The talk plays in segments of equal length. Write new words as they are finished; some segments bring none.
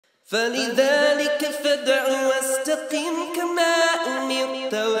فلذلك فادع واستقم كما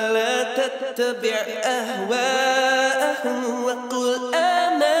أمرت ولا تتبع أهواءهم وقل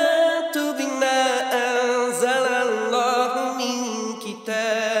آمنت بما أنزل الله من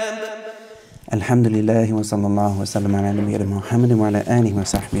كتاب. الحمد لله وصلى الله وسلم على نبينا محمد وعلى آله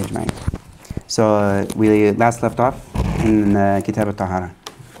وصحبه أجمعين. So we last left off in Kitab al-Tahara.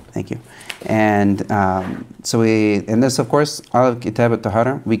 Thank you. And so and this, of course, all of Kitab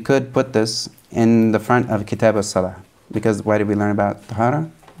al-Tahara, we could put this in the front of Kitab al-Salah. Because why did we learn about Tahara?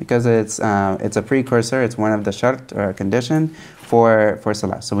 Because it's a precursor, it's one of the shart or condition for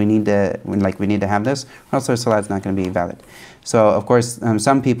Salah. So we need to have this, or else our Salah is not going to be valid. So of course,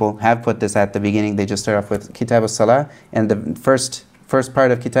 some people have put this at the beginning. They just start off with Kitab al-Salah, and the first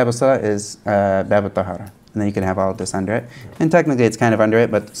part of Kitab al-Salah is Bab al-Tahara. And then you can have all of this under it. And technically it's kind of under it,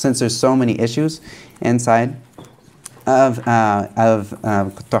 but since there's so many issues inside of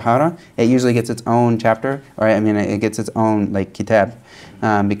Tahara, it usually gets its own chapter, or it gets its own kitab,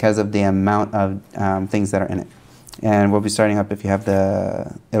 because of the amount of things that are in it. And we'll be starting up, if you have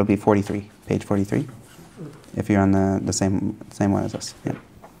it'll be 43, page 43, if you're on the same one as us. Yeah.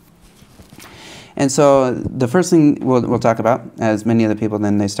 And so the first thing we'll talk about, as many of the people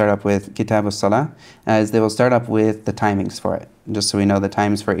then they start up with Kitab al-Salah, is they will start up with the timings for it, just so we know the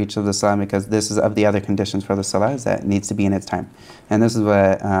times for each of the Salah, because this is of the other conditions for the Salah, is that it needs to be in its time. And this is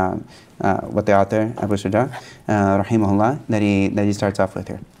what the author, Abu Shujaa, rahimahullah, that he starts off with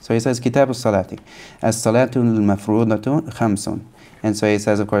here. So he says, Kitab al-Salati, as-salatu al-mafrudatu khamsun. And so he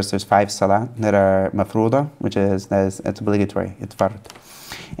says, of course, there's 5 Salah that are mafruda, which is it's obligatory, it's fard.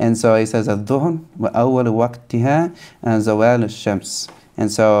 And so he says, الظهر وأول وقتها زوال الشمس.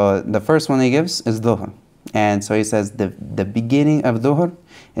 And so the first one he gives is dhuhr. And so he says the beginning of dhuhr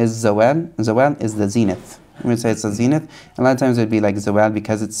is zawal. Zawal is the zenith. We would say it's the zenith. A lot of times it would be like zawal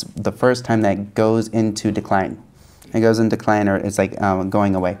because it's the first time that it goes into decline. It goes in decline, or it's like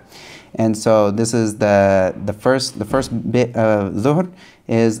going away. And so this is the first bit of dhuhr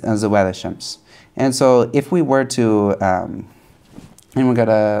is zawal al-shams. And so if we were to anyone got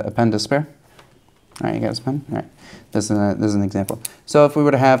a pen to spare? All right, you got a pen? All right. This is an example. So if we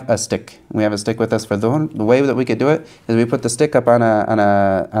were to have a stick, we have a stick with us for dhuhr, the way that we could do it is we put the stick up on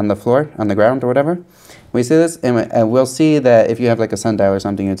the floor, on the ground or whatever. We see this, and we'll see that if you have like a sundial or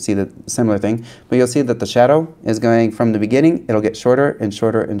something, you'd see the similar thing. But you'll see that the shadow is going from the beginning, it'll get shorter and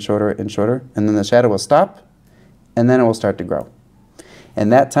shorter and shorter and shorter, and then the shadow will stop, and then it will start to grow.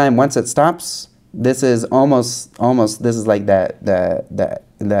 And that time, once it stops, this is almost this is like the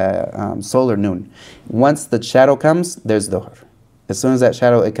solar noon. Once the shadow comes, there's dhuhr. As soon as that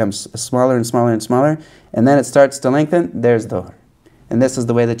shadow, it comes smaller and smaller and smaller, and then it starts to lengthen, there's dhuhr. And this is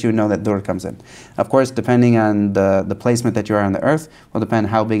the way that you know that dhuhr comes in. Of course, depending on the placement that you are on the earth, will depend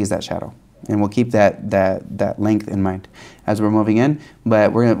how big is that shadow. And we'll keep that length in mind as we're moving in.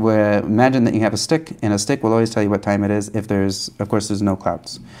 But we're imagine that you have a stick, and a stick will always tell you what time it is if there's no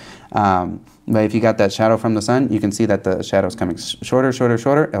clouds. But if you got that shadow from the sun, you can see that the shadow is coming shorter, shorter,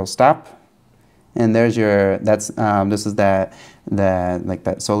 shorter. It'll stop, and there's this is that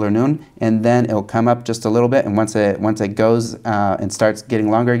solar noon, and then it'll come up just a little bit, and once it goes and starts getting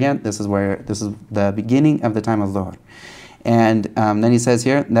longer again, this is the beginning of the time of dhuhr. And then he says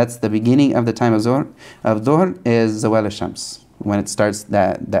here, that's the beginning of the time of dhuhr is zawal al-shams, when it starts,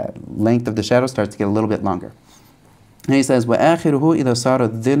 that length of the shadow starts to get a little bit longer. And he says, وآخره إذا صار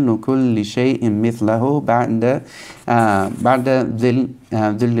ظل كل شيء مثله بعد ظل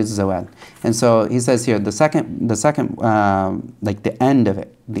الزوال. And so he says here, the second like the end of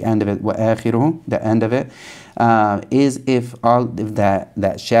it, وآخره, the end of it, is if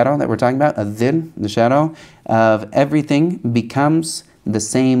that shadow that we're talking about, the shadow of everything becomes the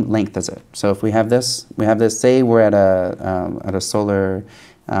same length as it. So if we have this, say we're at a solar,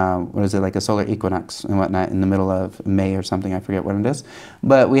 like a solar equinox and whatnot in the middle of May or something, I forget what it is.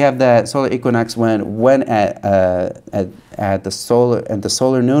 But we have that solar equinox when at the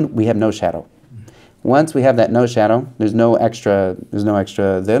solar noon we have no shadow. Once we have that no shadow, there's no extra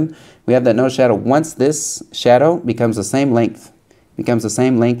then. We have that no shadow. Once this shadow becomes the same length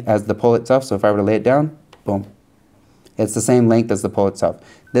as the pole itself. So if I were to lay it down, boom. It's the same length as the pole itself.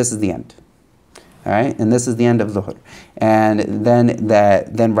 This is the end. All right, and this is the end of dhuhr, and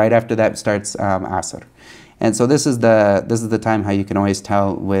then right after that starts asr, and so this is the time how you can always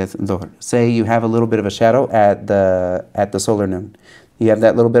tell with dhuhr. Say you have a little bit of a shadow at the solar noon, you have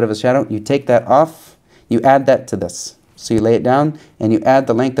that little bit of a shadow. You take that off, you add that to this. So you lay it down and you add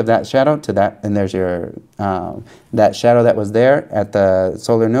the length of that shadow to that, and there's your that shadow that was there at the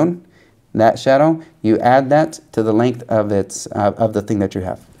solar noon. That shadow, you add that to the length of the thing that you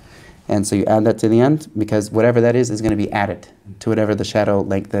have. And so you add that to the end, because whatever that is going to be added to whatever the shadow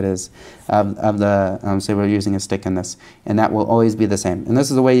length that is of the, say we're using a stick in this. And that will always be the same. And this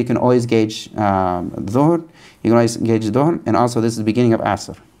is the way you can always gauge dhuhr. You can always gauge dhuhr. And also this is the beginning of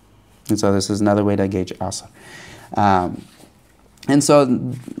asr. And so this is another way to gauge asr. And so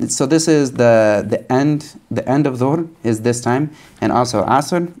this is the end of dhuhr is this time. And also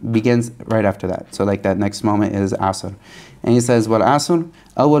asr begins right after that. So like that next moment is asr. And he says, وَالْعَصْرُ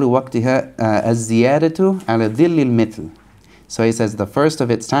أَوَّلُ وَقْتِهَا الزِّيَادَةُ عَلَى ظِلِّ الْمِثْلِ. So he says the first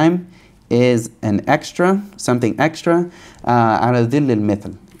of its time is an extra, something extra, عَلَى ظِلِّ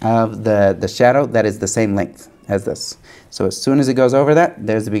الْمِثْلِ, of the shadow that is the same length as this. So as soon as it goes over that,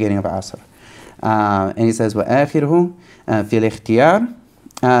 there's the beginning of Asr. And he says, وَآخِرُهُ فِي الْإِخْتِيَارِ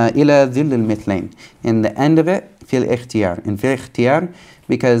إِلَى ظِلِّ الْمِثْلَيْنِ. In the end of it, فِي الْإِخْتِيَارِ. In فِي الْإِخْتِيَارِ,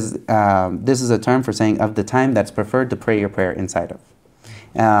 because this is a term for saying of the time that's preferred to pray your prayer inside of.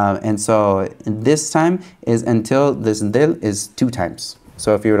 And so this time is until this dil is 2 times.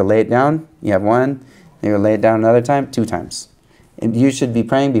 So if you were to lay it down, you have 1. You were to lay it down another time, 2 times. And you should be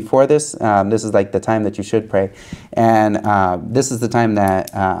praying before this. This is like the time that you should pray. And this is the time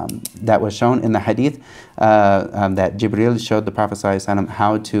that that was shown in the hadith that Jibril showed the Prophet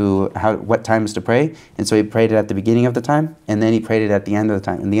ﷺ what times to pray. And so he prayed it at the beginning of the time, and then he prayed it at the end of the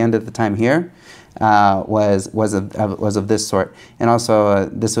time. And the end of the time here was of this sort. And also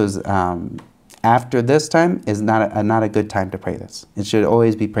this was after this time is not a good time to pray this. It should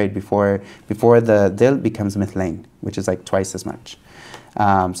always be prayed before the dil becomes mithlain, which is like twice as much.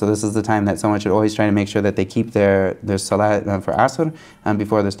 So this is the time that someone should always try to make sure that they keep their salat for asr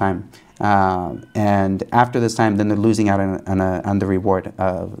before this time. And after this time, then they're losing out on the reward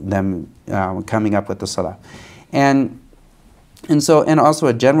of them coming up with the salah. And also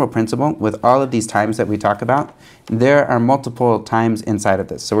a general principle with all of these times that we talk about, there are multiple times inside of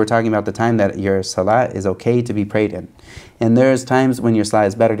this. So we're talking about the time that your salah is okay to be prayed in. And there's times when your salah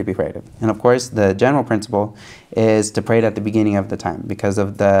is better to be prayed in. And of course, the general principle is to pray it at the beginning of the time, because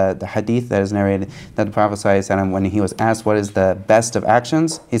of the hadith that is narrated that the Prophet ﷺ, when he was asked what is the best of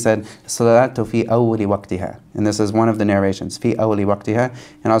actions, he said, Salatu fi awwali waqtiha. And this is one of the narrations, fi awwali waqtiha.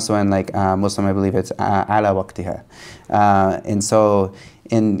 And also in like Muslim, I believe it's ala waqtiha. And so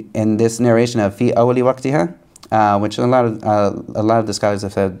in this narration of fi awwali waqtiha, which a lot of the scholars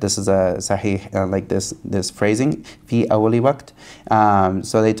have said this is a sahih, like this phrasing, fi awwali waqt.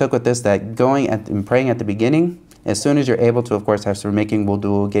 So they took with this that going and praying at the beginning, as soon as you're able to, of course, have to making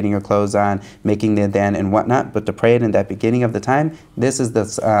wudu, getting your clothes on, making the adhan and whatnot, but to pray it in that beginning of the time, this is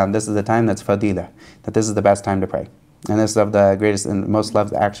the time that's fadilah, that this is the best time to pray. And this is of the greatest and most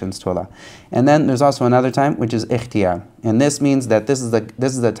loved actions to Allah. And then there's also another time which is ikhtiyar. And this means that this is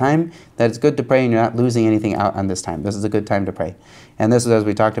the time that it's good to pray and you're not losing anything out on this time. This is a good time to pray. And this is, as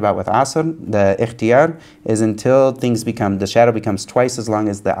we talked about with asr, the ikhtiyar is until the shadow becomes twice as long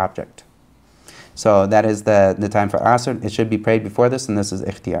as the object. So that is the time for asr. It should be prayed before this, and this is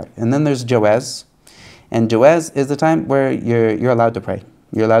ikhtiyar. And then there's jawaz. And jawaz is the time where you're allowed to pray.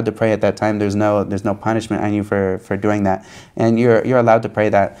 You're allowed to pray at that time. There's no punishment on you for doing that, and you're allowed to pray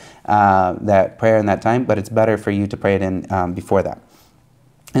that prayer in that time. But it's better for you to pray it in before that.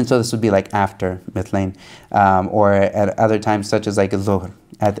 And so this would be like after mithlain, or at other times such as like zuhr,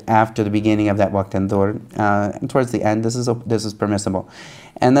 after the beginning of that waqt and dhuhr, and towards the end. This is permissible.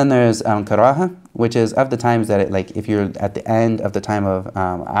 And then there's karaha, which is of the times that if you're at the end of the time of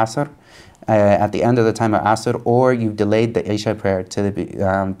asr. At the end of the time of Asr, or you've delayed the Isha prayer to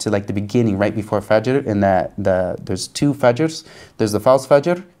the beginning, right before Fajr. In there's 2 Fajrs. There's the false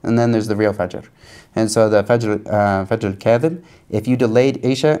Fajr, and then there's the real Fajr. And so the Fajr al-Kadhib, if you delayed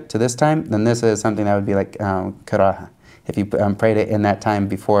Isha to this time, then this is something that would be like karaha. If you prayed it in that time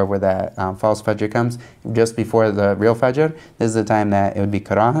before where that false Fajr comes, just before the real Fajr, this is the time that it would be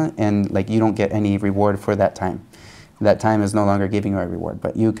karaha, and you don't get any reward for that time. That time is no longer giving you a reward.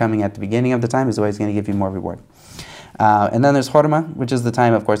 But you coming at the beginning of the time is always going to give you more reward. And then there's hurma, which is the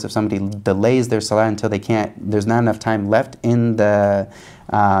time, of course, if somebody delays their salah until there's not enough time left in the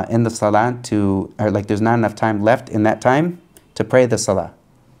salah there's not enough time left in that time to pray the salah.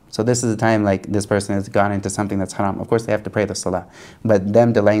 So this is the time this person has gone into something that's haram. Of course, they have to pray the salah. But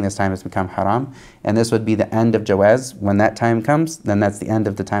them delaying this time has become haram. And this would be the end of jawaz. When that time comes, then that's the end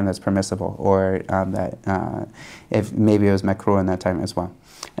of the time that's permissible. Or if maybe it was makruh in that time as well.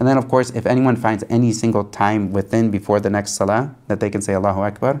 And then, of course, if anyone finds any single time before the next salah that they can say Allahu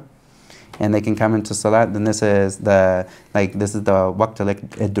Akbar, and they can come into salat, then this is the waqt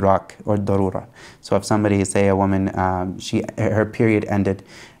al-idrak or darura. So if somebody, say a woman, her period ended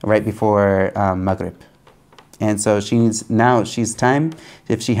right before Maghrib, And so she's time,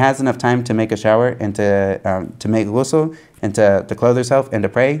 if she has enough time to make a shower and to make ghusl and to clothe herself and to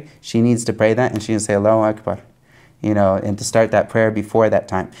pray, she needs to pray that, and she needs to say Allahu Akbar, and to start that prayer before that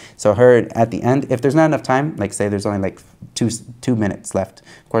time. So her, at the end, if there's not enough time, like say there's only like two minutes left,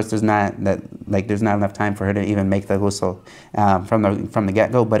 of course there's not enough time for her to even make the ghusl from the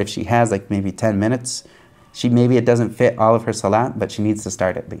get-go, but if she has like maybe 10 minutes, maybe it doesn't fit all of her salat, but she needs to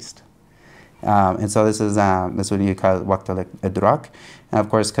start at least. And so this is what you call waqt al-idrak. Of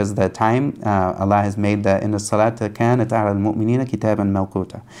course, because the time, Allah has made that in the salat kanat ala al-mu'minina kitaban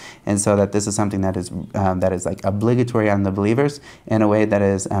mawquta, and so that this is something that is like obligatory on the believers in a way that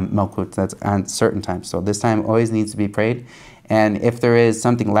is mawqut, that's on certain times. So this time always needs to be prayed, and if there is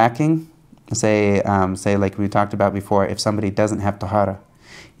something lacking, say like we talked about before, if somebody doesn't have tahara,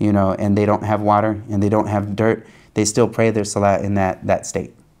 and they don't have water and they don't have dirt, they still pray their salat in that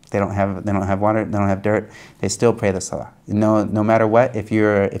state. They don't have water, they don't have dirt, they still pray the salah. No matter what, if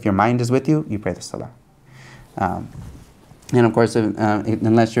your mind is with you, you pray the salah. And of course,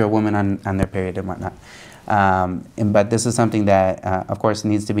 unless you're a woman on their period and whatnot. But this is something that, of course,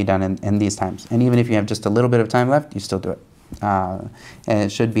 needs to be done in these times. And even if you have just a little bit of time left, you still do it. And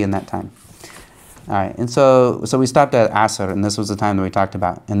it should be in that time. All right, and so we stopped at Asr, and this was the time that we talked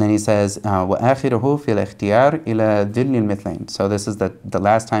about. And then he says, وَآخِرُهُ فِي الْإِخْتِيَارِ إِلَى ذِلِّ الْمِثْلَيْنِ. So this is the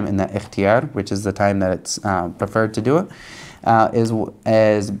last time in the ikhtiyar, which is the time that it's preferred to do it, is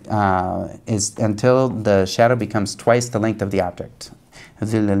until the shadow becomes twice the length of the object.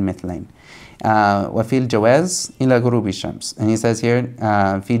 ذِلِّ الْمِثْلَيْنِ. وَفِي الْجَوَازِ إِلَى غُرُوبِ الشَّمْسِ. And he says here,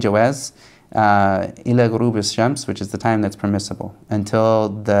 فِي جَوَازِ ila ghurub ash-shams, which is the time that's permissible, until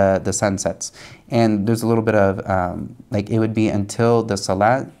the sun sets. And there's a little bit of it would be until the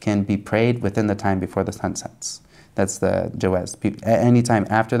salat can be prayed within the time before the sun sets. That's the jawaz. Any time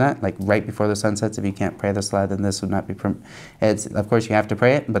after that, like right before the sun sets, if you can't pray the salat, then this would not be of course you have to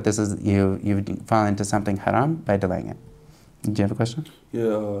pray it, but this is you fall into something haram by delaying it. Do you have a question?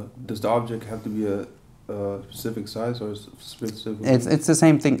 Yeah, does the object have to be a specific size or specific? It's the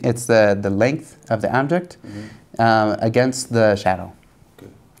same thing. It's the length of the object against the shadow.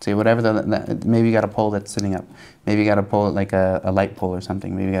 Okay. See, whatever maybe you got a pole that's sitting up. Maybe you got a pole like a light pole or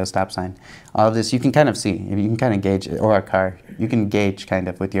something. Maybe you got a stop sign. All of this you can kind of see. You can kind of gauge, or a car. You can gauge kind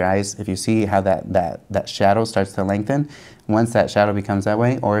of with your eyes if you see how that shadow starts to lengthen. Once that shadow becomes that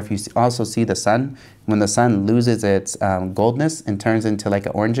way, or if you also see the sun, when the sun loses its goldness and turns into like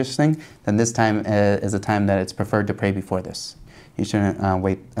an orangish thing, then this time is a time that it's preferred to pray before this. You shouldn't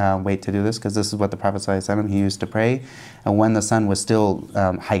wait to do this, because this is what the Prophet ﷺ, he used to pray when the sun was still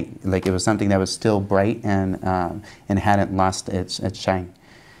like it was something that was still bright and hadn't lost its shine.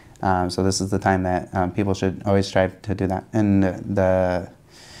 So this is the time that people should always strive to do that. And the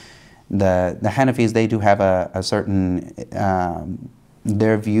Hanafis, they do have a certain,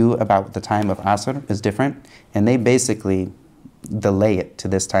 their view about the time of Asr is different, and they basically delay it to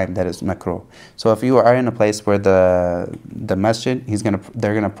this time that is makruh. So if you are in a place where the masjid,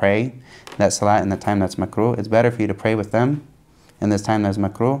 they're gonna pray that salat in the time that's makruh, it's better for you to pray with them in this time that's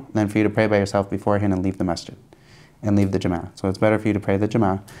makruh than for you to pray by yourself beforehand and leave the masjid and leave the jama'ah. So it's better for you to pray the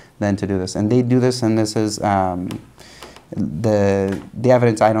jama'ah than to do this. And they do this, and this is the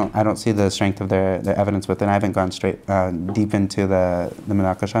evidence. I don't see the strength of their evidence with it. I haven't gone straight deep into the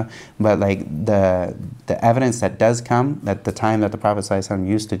munaqasha, but like the evidence that does come that the time that the Prophet ﷺ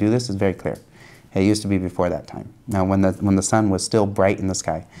used to do this is very clear. It used to be before that time. Now when the sun was still bright in the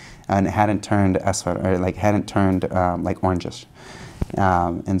sky and it hadn't turned asfar, or like hadn't turned like orangish.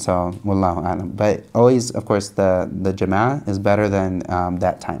 And so wallahu alam. But always, of course, the jama'ah is better than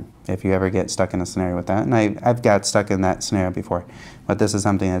that time, if you ever get stuck in a scenario with that. And I've got stuck in that scenario before. But this is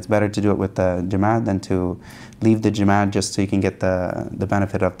something that's better to do it with the jama'ah than to leave the jama'ah just so you can get the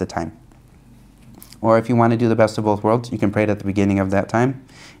benefit of the time. Or if you want to do the best of both worlds, you can pray it at the beginning of that time.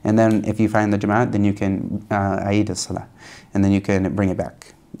 And then if you find the jama'ah, then you can aid as-salah. And then you can bring it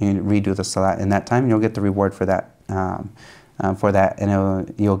back. You can redo the salah in that time, and you'll get the reward for that. And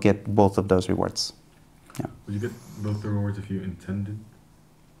you'll get both of those rewards. Yeah. Would you get both the rewards if you intended?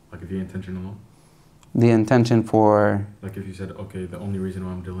 Like if you intentional? The intention for... Like if you said, okay, the only reason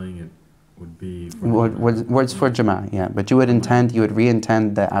why I'm delaying it would be... Words for jama'ah, yeah. But you would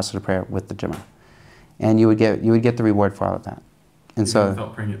re-intend the Asr prayer with the jama'ah. And you would get the reward for all of that. And so...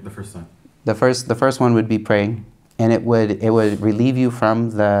 without praying it the first time? The first one would be praying, and it would relieve you from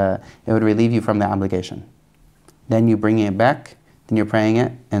the obligation. Then you bring it back, then you're praying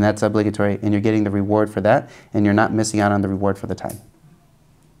it, and that's obligatory, and you're getting the reward for that, and you're not missing out on the reward for the time.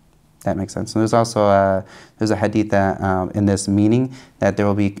 That makes sense. So there's also there's a hadith that in this meaning that there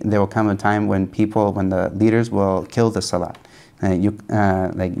will come a time when the leaders will kill the salat.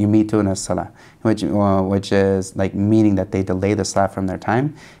 Like mutoon as-salah, which is like meaning that they delay the salah from their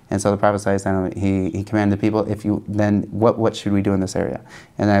time. And so the Prophet ﷺ, he commanded people, then what should we do in this area?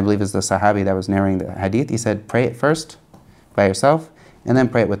 And I believe it's the Sahabi that was narrating the hadith. He said, pray it first by yourself, and then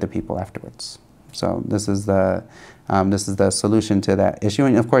pray it with the people afterwards. So this is the solution to that issue.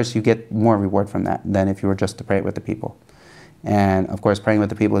 And of course, you get more reward from that than if you were just to pray it with the people. And of course, praying with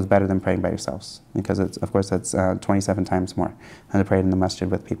the people is better than praying by yourselves, because that's 27 times more than to pray in the masjid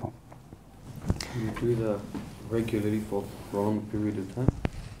with people. Can you do that regularly for a long period of time?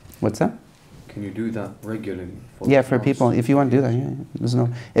 What's that? Can you do that regularly? For people, if you want to do that, there's no.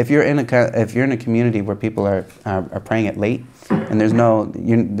 If you're in a community where people are praying it late, and there's no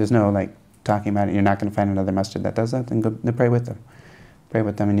like talking about it, you're not going to find another masjid that does that, then go pray with them. Pray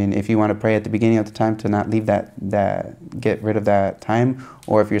with them, and if you want to pray at the beginning of the time to not leave get rid of that time,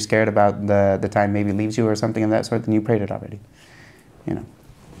 or if you're scared about the time maybe leaves you or something of that sort, then you prayed it already. You know.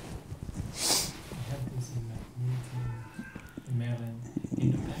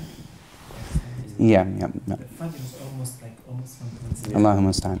 Yeah. The Fajr is almost Allahu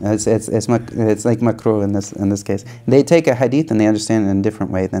musta'an. It's like makruh in this case. They take a hadith and they understand it in a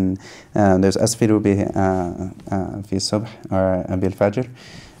different way than there's asfiru fi subh or bil fajr.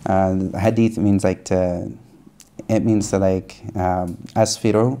 Hadith means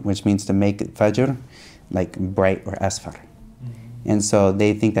asfiru, which means to make fajr like bright or asfar. And so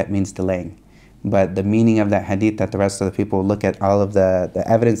they think that means delaying. But the meaning of that hadith, that the rest of the people look at all of the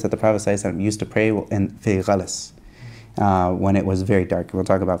evidence that the Prophet ﷺ used to pray in fi ghalas, when it was very dark. We'll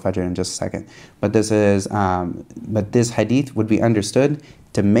talk about Fajr in just a second. But this hadith would be understood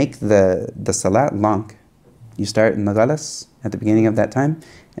to make the salat long. You start in the ghalas at the beginning of that time,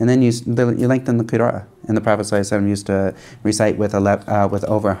 and then you lengthen the qira'ah. And the Prophet ﷺ used to recite with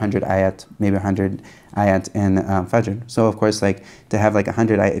over 100 ayat, maybe 100 ayat in Fajr. So of course, like to have like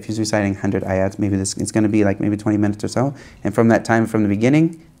 100 ayat, if he's reciting 100 ayat, maybe it's going to be like maybe 20 minutes or so. And from that time, from the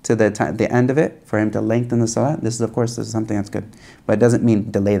beginning to the end of it, for him to lengthen the salat, this is something that's good. But it doesn't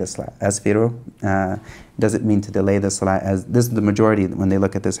mean delay the salat. Asfiru doesn't mean to delay the salat, as this is the majority when they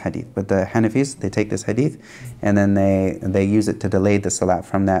look at this hadith. But the Hanafis, they take this hadith and then they use it to delay the salat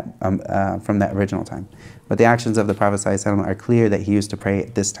from that original time. But the actions of the Prophet ﷺ are clear that he used to pray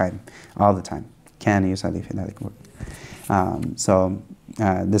at this time, all the time. This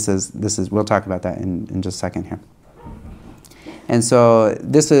is we'll talk about that in just a second here. And so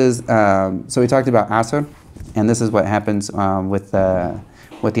this is so we talked about Asr, and this is what happens with the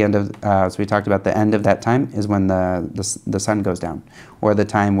end of. So we talked about the end of that time is when the sun goes down, or the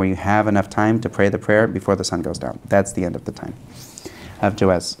time where you have enough time to pray the prayer before the sun goes down. That's the end of the time of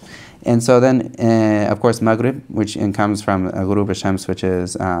Jawaz. And so then, of course, Maghrib, which comes from Ghurub al-Shams, which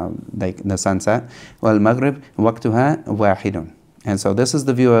is like the sunset. Well, Maghrib waqtuha wahidun. And so this is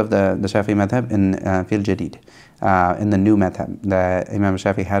the view of the Shafi'i madhab in Fil Jadid, in the new madhab that Imam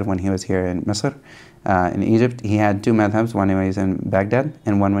Shafi'i had when he was here in Misr. In Egypt, he had two madhabs, one when he was in Baghdad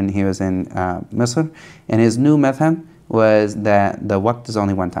and one when he was in Misr. And his new madhab was that the waqt is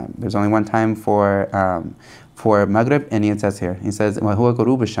only one time. There's only one time for Maghrib, and he says here, he says, وَهُوَ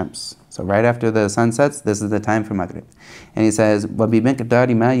غُرُوبُ الشَّمْسِ. So right after the sun sets, this is the time for Maghrib. And he says,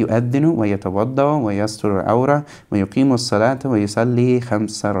 وَبِمِقْدَارِ مَا يُؤَذِّنُ وَيَتَوَضَّأُ وَيَسْتُرُ الْعَوْرَةَ وَيُقِيمُ الصَّلَاةَ وَيُصَلِّي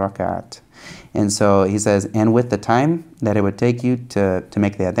خَمْسَ رَكَعَاتٍ. And so he says, and with the time that it would take you to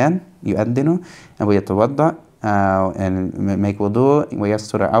make the adhan, يُؤَذِّنُ, and وَيَتَوَضَّأ, and make wudu,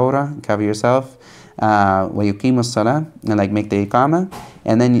 وَيَسْتُرُ الْعَوْرَةَ, cover yourself, وَيُقِيمُ الصَّلَاةَ, and like make the iqamah,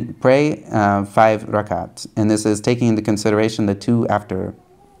 and then you pray 5 rakat. And this is taking into consideration the two after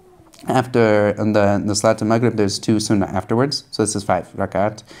the Salat al-Maghrib, there's 2 sunnah afterwards, so this is 5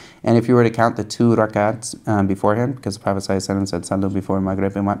 rakat. And if you were to count the 2 rakats beforehand, because the Prophet ﷺ said Sallu before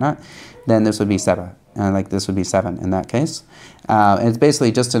Maghrib and whatnot, then this would be 7. This would be 7 in that case. And it's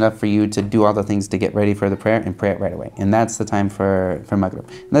basically just enough for you to do all the things to get ready for the prayer and pray it right away. And that's the time for Maghrib.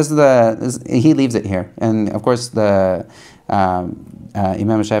 And he leaves it here. And of course, the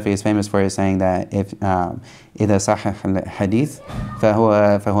Imam Shafi'i is famous for saying that if إذا صحح الحديث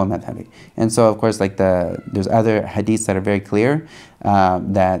فهو مذهبي. And so of course, like there's other hadiths that are very clear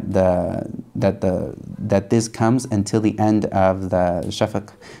that this comes until the end of the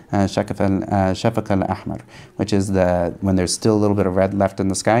shafaq al-ahmar, which is when there's still a little bit of red left in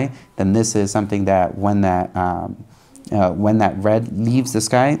the sky. Then this is something that when when that red leaves the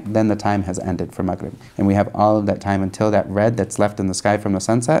sky, then the time has ended for Maghrib. And we have all of that time until that red that's left in the sky from the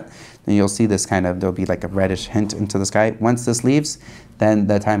sunset. Then you'll see this kind of, there'll be like a reddish hint into the sky. Once this leaves, then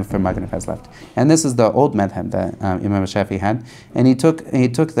the time for Maghrib has left. And this is the old madhab that Imam Shafi'i had. And he took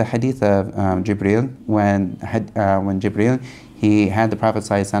the hadith of Jibreel when Jibreel, he had the Prophet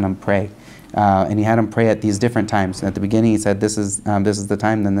ﷺ pray. And he had him pray at these different times. At the beginning he said, this is the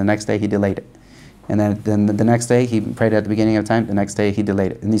time, then the next day he delayed it. And then the next day he prayed at the beginning of time, the next day he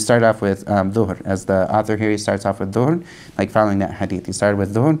delayed it. And he started off with dhuhr. As the author here, he starts off with dhuhr, like following that hadith. He started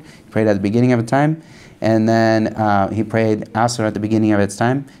with dhuhr, he prayed at the beginning of the time, and then he prayed asr at the beginning of its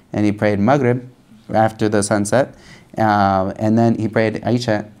time, and he prayed maghrib after the sunset, and then he prayed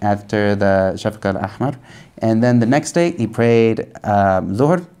isha after the shafaq al-ahmar, and then the next day he prayed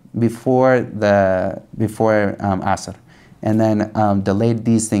dhuhr before asr. And then delayed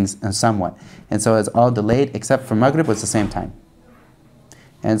these things somewhat. And so it's all delayed except for Maghrib was the same time.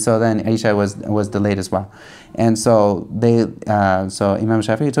 And so then Isha was delayed as well. And so so Imam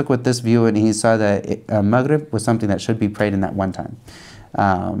Shafi'i took with this view, and he saw that Maghrib was something that should be prayed in that one time.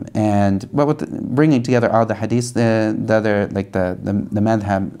 But with bringing together all the hadiths, the other, like the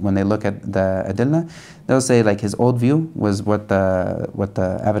madhab, when they look at the adillah, they'll say like his old view was what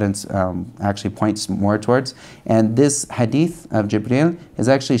the evidence actually points more towards, and this hadith of Jibreel is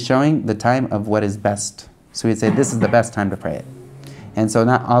actually showing the time of what is best. So we'd say this is the best time to pray it. And so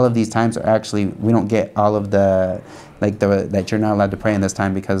not all of these times are actually, we don't get all of that you're not allowed to pray in this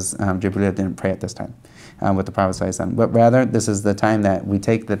time because Jibreel didn't pray at this time. With the Prophet ﷺ. But rather, this is the time that we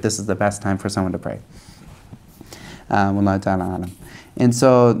take that this is the best time for someone to pray. Wallahu ta'ala alam. And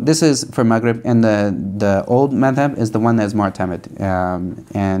so this is for Maghrib, and the old madhab is the one that is mu'tamid.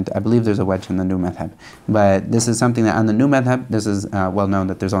 And I believe there's a wedge in the new madhab. But this is something that on the new madhab, this is well known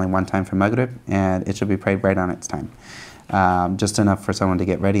that there's only one time for Maghrib, and it should be prayed right on its time. Just enough for someone to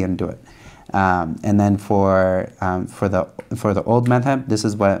get ready and do it. And then for the old madhab, this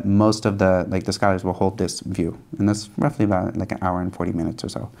is what most of the scholars will hold this view, and that's roughly about like an hour and 40 minutes or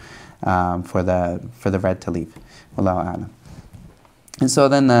so for the red to leave. Wallahu a'lam. And so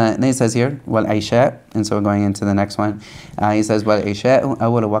then he says here, wal isha, and so we're going into the next one. He says wal isha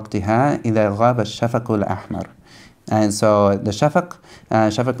awwal waqtiha idha ghaba ash-shafaq al-ahmar. And so the shafaq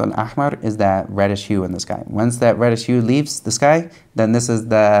al-ahmar is that reddish hue in the sky. Once that reddish hue leaves the sky, then this is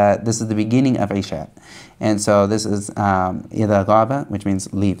the beginning of Isha. And so this is إِذَا غَابَ, which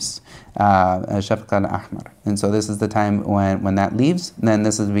means leaves. Shafaq al-ahmar. And so this is the time when that leaves, then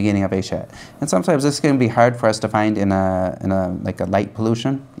this is the beginning of Isha. And sometimes this can be hard for us to find in a like a light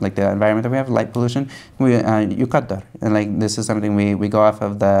pollution, like the environment that we have, light pollution. Yuqaddar. And like this is something we go off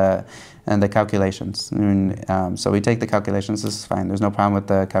of the calculations. So we take the calculations. This is fine. There's no problem with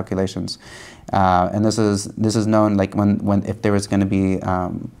the calculations. And this is known like when if there was going to be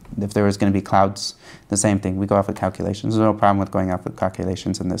clouds, the same thing. We go off of calculations. There's no problem with going off of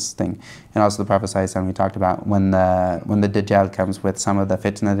calculations in this thing. And also the Prophet ﷺ, we talked about when the Dajjal comes with some of the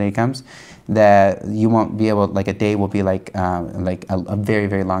fitna that he comes, that you won't be able, like a day will be like a very,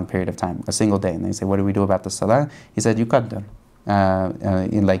 very long period of time, a single day. And they say, what do we do about the salah? He said, yuqaddar.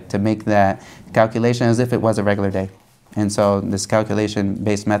 Like to make that calculation as if it was a regular day. And so this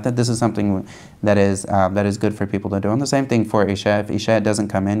calculation-based method, this is something that is good for people to do. And the same thing for Isha. If Isha doesn't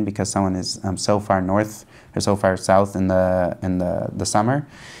come in because someone is so far north or so far south in the summer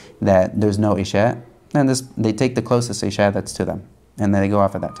that there's no Isha, then they take the closest Isha that's to them, and then they go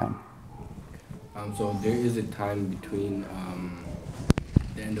off at that time. So there is a time between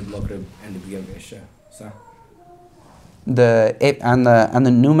the end of Maghrib and the beginning of Isha, so? On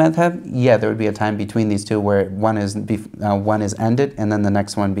the new madhab, yeah, there would be a time between these two where one is ended and then the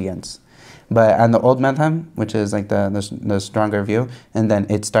next one begins. But on the old madhab, which is like the stronger view, and then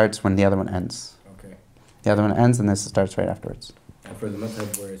it starts when the other one ends. Okay. The other one ends and this starts right afterwards. And for the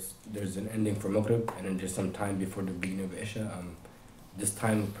madhab where there's an ending for Maghrib and then there's some time before the beginning of Isha, this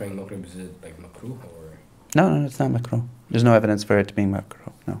time of praying Maghrib, is it like makruh or? No, it's not makruh. There's no evidence for it to be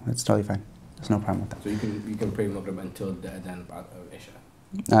makruh. No, it's totally fine. There's no problem with that. So you can pray Maghrib until the adhan of Isha?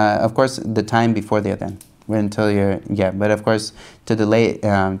 Of course, the time before the adhan. But of course, to delay it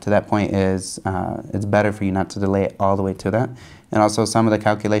to that point is, it's better for you not to delay it all the way to that. And also some of the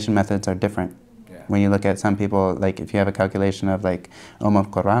calculation methods are different. Yeah. When you look at some people, like if you have a calculation of like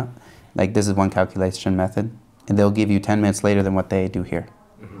Qurra, like this is one calculation method, and they'll give you 10 minutes later than what they do here.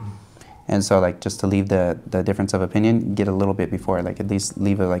 And so, like, just to leave the difference of opinion, get a little bit before, like, at least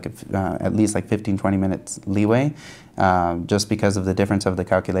leave at least 15, 20 minutes leeway, just because of the difference of the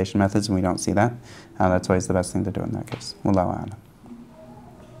calculation methods, and we don't see that. That's always the best thing to do in that case. Wallahu a'lam.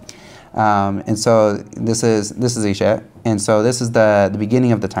 And so this is Isha, and so this is the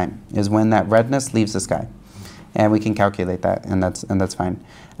beginning of the time, is when that redness leaves the sky, and we can calculate that, and that's fine.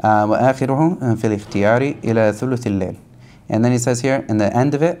 وآخره في الاختيار إلى ثلث الليل. And then he says here, in the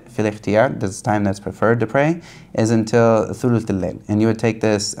end of it, في الاختيار, this time that's preferred to pray, is until ثلث الليل. And you would take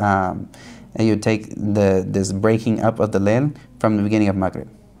this, this breaking up of the layl from the beginning of Maghrib.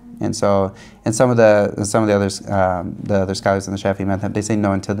 And so, and some of the others, the other scholars in the Shafi'i madhab, they say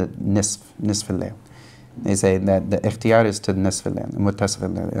no, until the nisf al-layl. They say that the ikhtiyar is to the nisf al-layl, mutasif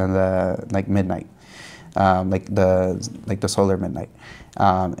al-layl, and like midnight, like the solar midnight.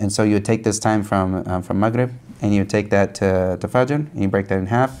 And so you would take this time from Maghrib, and you would take that to Fajr, and you break that in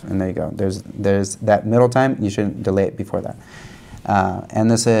half, and there you go. There's that middle time. You shouldn't delay it before that. And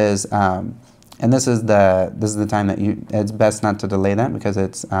this is the time that it's best not to delay that, because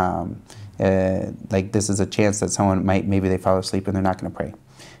it's like this is a chance that someone maybe they fall asleep and they're not going to pray.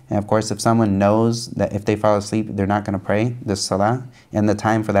 And of course, if someone knows that if they fall asleep they're not going to pray this salah, and the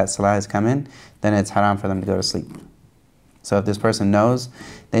time for that salah has come in, then it's haram for them to go to sleep. So if this person knows,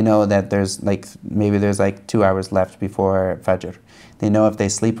 they know that maybe there's 2 hours left before Fajr. They know if they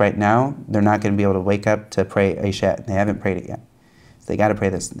sleep right now, they're not going to be able to wake up to pray Isha. They haven't prayed it yet. So they got to pray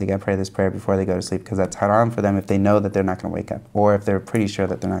this. They got to pray this prayer before they go to sleep, because that's haram for them if they know that they're not going to wake up, or if they're pretty sure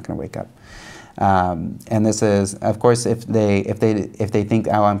that they're not going to wake up. And this is, of course, if they think,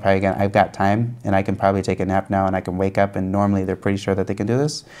 oh, I've got time and I can probably take a nap now and I can wake up, and normally they're pretty sure that they can do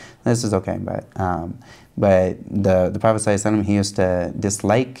this. This is okay, but the Prophet ﷺ, he used to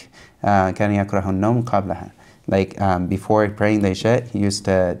dislike كان يكره النوم قبلها. Before praying the Isha, he used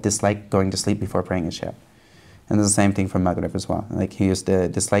to dislike going to sleep before praying Isha. And it's the same thing for Maghrib as well. He used to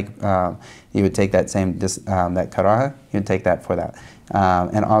dislike, he would take that that karaha, he would take that for that.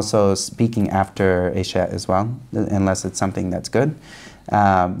 And also speaking after Isha as well, unless it's something that's good.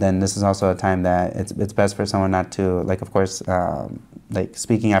 Then this is also a time that it's best for someone not to, of course,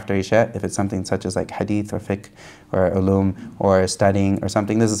 speaking after Isha, if it's something such as hadith or fiqh or uloom or studying or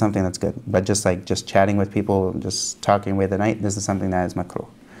something, this is something that's good. But just chatting with people, just talking away the night, this is something that is makruh.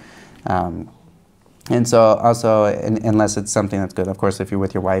 And so also, unless it's something that's good, of course, if you're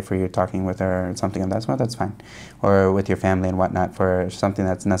with your wife or you're talking with her or something of that sort, that's fine. Or with your family and whatnot for something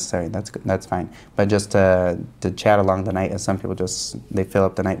that's necessary, that's fine. But just to chat along the night, as some people they fill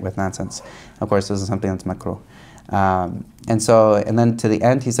up the night with nonsense. Of course, this is something that's makruh. And then to the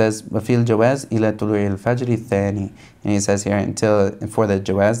end he says, وَفِي الْجَوَازِ إِلَى طُلُوعِ الْفَجْرِ الثَّانِي. And he says here, for the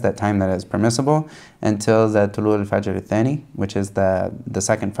jawaz, that time that is permissible, until the طُلُوعِ الْفَجْرِ الثَّانِي, which is the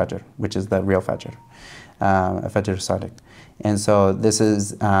second fajr, which is the real fajr, fajr sadiq. And so this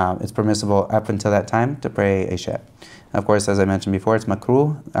is, it's permissible up until that time to pray Isha. Of course, as I mentioned before, it's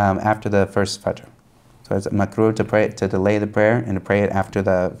makruh after the first fajr. So it's makruh to delay the prayer and to pray it after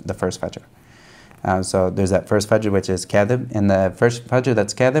the first fajr. So there's that first fajr, which is kadhib. In the first fajr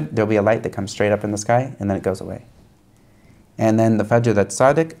that's kadhib, there'll be a light that comes straight up in the sky, and then it goes away. And then the fajr that's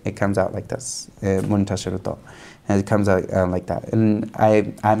sadiq, it comes out like this, muntashir al-daw, and it comes out like that. And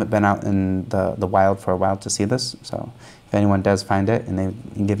I haven't been out in the wild for a while to see this, so if anyone does find it and they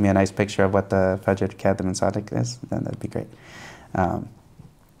can give me a nice picture of what the fajr, kadhib, and sadiq is, then that'd be great. But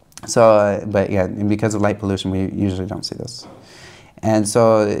yeah, and because of light pollution, we usually don't see this. And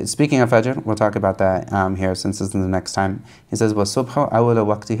so, speaking of Fajr, we'll talk about that here, since this is the next time. He says, وَالصُّبْحُ أَوَّلَ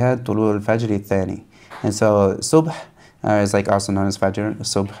وَقْتِهَا طُلُوعُ الْفَجْرِ الثَّانِي. And so, Subh is also known as Fajr.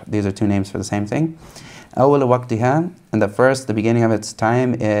 Subh, these are two names for the same thing. أَوَّلَ وَقْتِهَا, and the beginning of its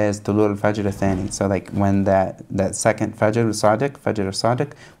time is طُلُوعُ الْفَجْرِ الثَّانِي. So when that second Fajr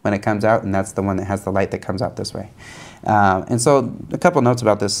Sadiq, when it comes out, and that's the one that has the light that comes out this way. And so, a couple notes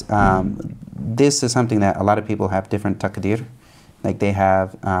about this. This is something that a lot of people have different taqdeer.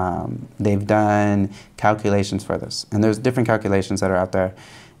 They've done calculations for this. And there's different calculations that are out there.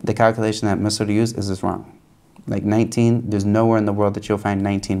 The calculation that Misr used is wrong. 19, there's nowhere in the world that you'll find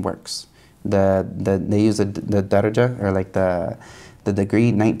 19 works. They use the daraja, or the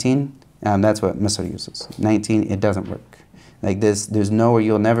degree, 19. That's what Misr uses. 19, it doesn't work. There's nowhere,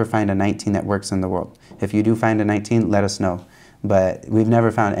 you'll never find a 19 that works in the world. If you do find a 19, let us know. But we've never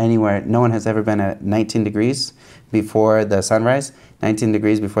found anywhere, no one has ever been at 19 degrees before the sunrise, 19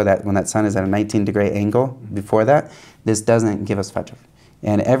 degrees before that, when that sun is at a 19-degree angle before that. This doesn't give us Fajr.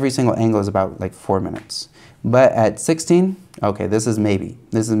 And every single angle is about 4 minutes. But at 16, okay, this is maybe,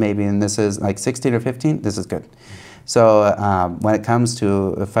 and this is 16 or 15, this is good. So when it comes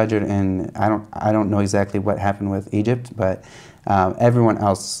to Fajr, and I don't know exactly what happened with Egypt, but everyone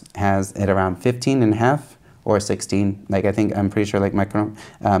else has it around 15 and a half or 16. Like I'm pretty sure like Mecca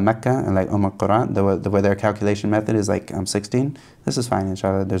and like Qura, the way their calculation method is like 16. This is fine,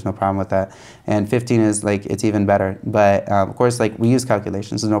 inshallah. There's no problem with that. And 15 is like, it's even better. But of course, like we use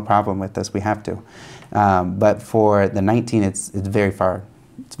calculations. There's no problem with this. We have to. But for the 19, it's very far.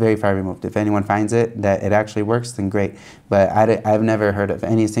 It's very far removed. If anyone finds it that it actually works, then great. But I've never heard of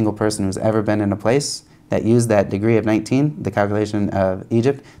any single person who's ever been in a place that used that degree of 19, the calculation of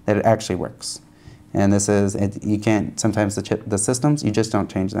Egypt, that it actually works. And this is, you can't, sometimes the systems, you just don't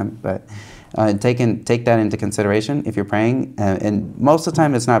change them. But take that into consideration if you're praying. And most of the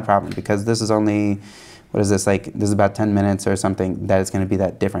time it's not a problem, because this is only, what is this, like, this is about 10 minutes or something that is going to be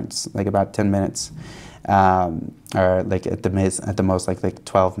that difference, like about 10 minutes. Or like at the most like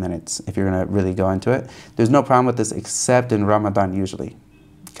 12 minutes if you're going to really go into it. There's no problem with this except in Ramadan usually,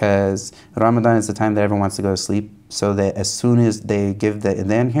 because Ramadan is the time that everyone wants to go to sleep, so that as soon as they give the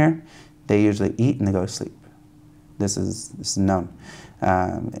adhan here, they usually eat and they go to sleep. This is known.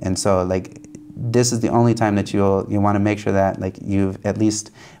 And so like this is the only time that you want to make sure that like you've at least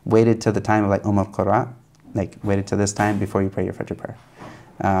waited to the time of like Qura, like waited to this time before you pray your Fajr prayer.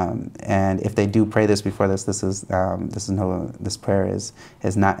 And if they do pray this before this prayer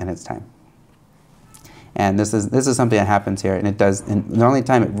is not in its time. And this is something that happens here, and it does. And the only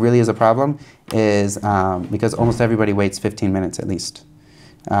time it really is a problem is because almost everybody waits 15 minutes at least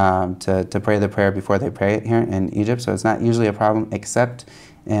to pray the prayer before they pray it here in Egypt. So it's not usually a problem except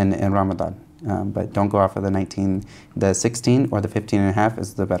in Ramadan. But don't go off of the 16 or the 15 and a half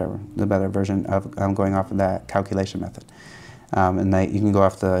is the better version of going off of that calculation method. And you can go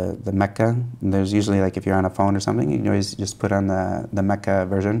off the Mecca. And there's usually, like if you're on a phone or something, you can always just put on the Mecca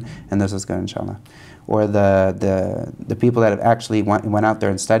version, and this is good, inshallah. Or the people that have actually went out there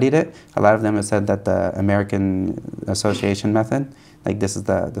and studied it, a lot of them have said that the American Association method, like this is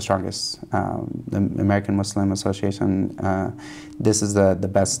the strongest. The American Muslim Association, this is the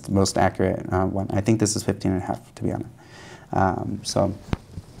best, most accurate one. I think this is 15 and a half, to be honest.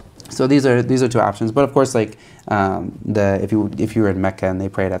 So these are two options, but of course, like if you were in Mecca and they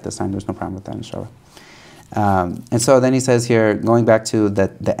prayed at this time, there's no problem with that, inshallah. And so then he says here, going back to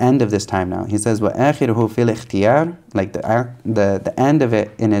the end of this time now, he says وَآخِرُهُ فِي الْإِخْتِيَارِ, like the end of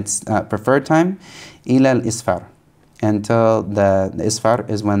it in its preferred time, إِلَى الْإِسْفَارِ, until the isfar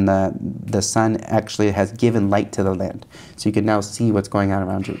is when the sun actually has given light to the land, so you can now see what's going on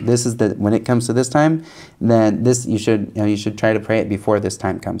around you. This is when it comes to this time, then you should try to pray it before this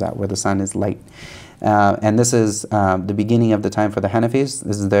time comes out, where the sun is light. And this is the beginning of the time for the Hanafis.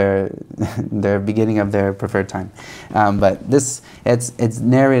 This is their beginning of their preferred time. But it's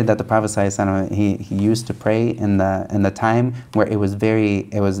narrated that the Prophet ﷺ, he used to pray in the time where it was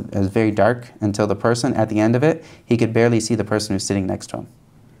very dark, until the person at the end of it, he could barely see the person who's sitting next to him.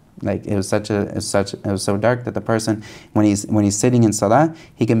 Like it was so dark that the person, when he's sitting in salah,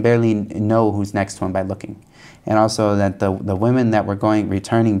 he can barely know who's next to him by looking. And also that the women that were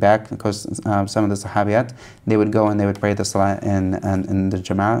returning back, because some of the sahabiyat, they would go and they would pray the salah in the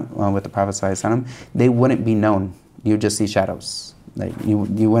jama'ah with the Prophet ﷺ. They wouldn't be known. You would just see shadows. Like you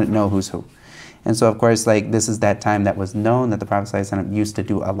wouldn't know who's who. And so of course, like this is that time that was known that the Prophet ﷺ used to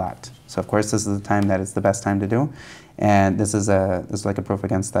do a lot. So of course this is the time that it's the best time to do. And this is like a proof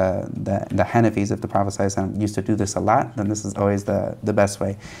against the Hanafis. If the Prophet ﷺ used to do this a lot, then this is always the best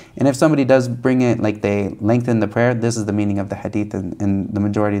way. And if somebody does bring it, like they lengthen the prayer, this is the meaning of the hadith. And the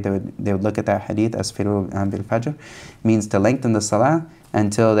majority, they would look at that hadith, asfiru bil fajr, means to lengthen the salah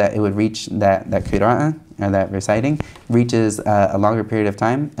until that it would reach that qira'ah, or that reciting, reaches a longer period of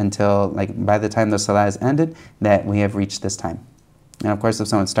time, until like by the time the salah is ended, that we have reached this time. And of course, if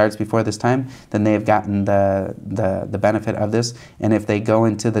someone starts before this time, then they have gotten the benefit of this. And if they go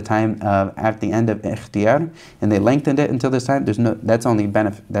into the time at the end of ikhtiyar, and they lengthened it until this time, that's only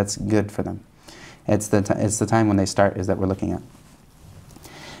benefit. That's good for them. It's the time when they start is that we're looking at.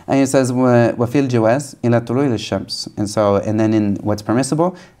 And he says وَفِي الْجَوَازِ إِلَى طُلُوعِ الشَّمْسِ, and then in what's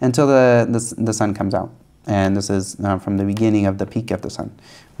permissible until the sun comes out. And this is from the beginning of the peak of the sun,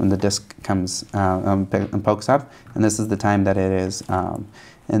 when the disk comes and pokes up, and this is the time that it is,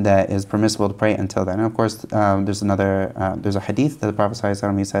 and that is permissible to pray until then. And of course, there's a hadith that the Prophet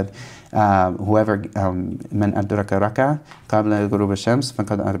ﷺ, he said, whoever من أدرك ركعة قبل غروب الشمس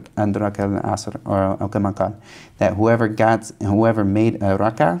فقد أدرك العصر, or كما قال, that whoever made a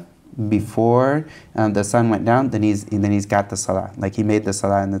rak'ah before the sun went down, then he's got the salah. Like he made the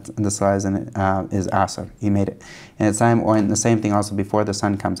salah, and the salah is asr. He made it in its time, or in the same thing also before the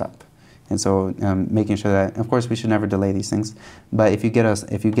sun comes up. And so making sure that, of course, we should never delay these things. But if you get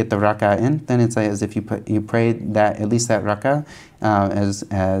the rak'ah in, then it's like as if you prayed that, at least that rak'ah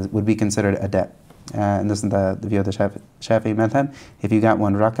as would be considered a debt. and this is the view of the Shafi'i madhab. If you got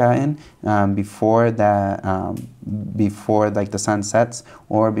one rak'ah in before like the sun sets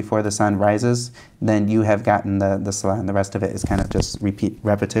or before the sun rises, then you have gotten the salah, and the rest of it is kind of just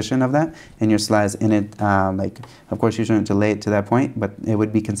repetition of that, and your salah is in it. Like, of course, you shouldn't delay it to that point, but it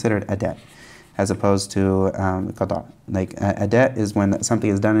would be considered a debt, as opposed to qada. Like a debt is when something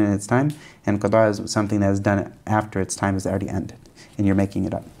is done in its time, and qada is something that is done after its time is already ended, and you're making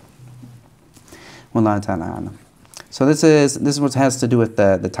it up. Wallahu ta'ala a'lam. So this is what has to do with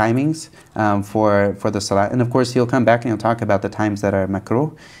the timings for the salah, and of course he'll come back and he'll talk about the times that are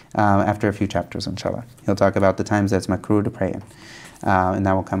makruh after a few chapters, inshallah. He'll talk about the times that's makruh to pray in, and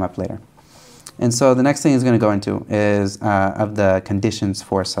that will come up later. And so the next thing he's going to go into is of the conditions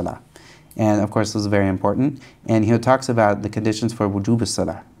for salah. And of course, this is very important. And he talks about the conditions for wujub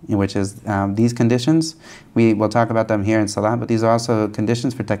as-salah, which is these conditions. We will talk about them here in salah, but these are also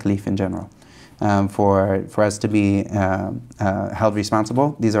conditions for taklif in general. For us to be held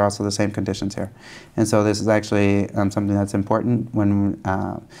responsible, these are also the same conditions here. And so this is actually something that's important when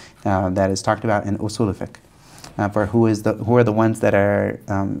that is talked about in usul al-fiqh. For who are the ones that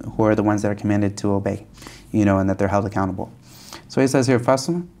are commanded to obey, and that they're held accountable. So he says here,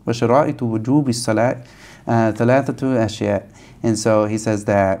 فَصْلٌ وَشَرَائِطُ وُجُوبِ الصَّلَاةِ ثَلَاثَةُ أَشْيَاء. And so he says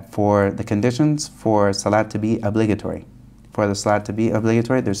that for the conditions for salat to be obligatory,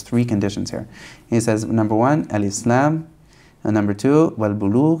 there's three conditions here. He says, number one, al-Islam, and number two,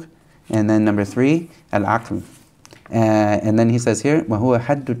 wal-bulugh, and then number three, al-aql. And then he says here, وَهُوَ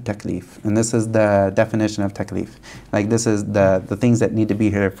حَدُّ التَّكْلِيف. And this is the definition of taklif. Like this is the things that need to be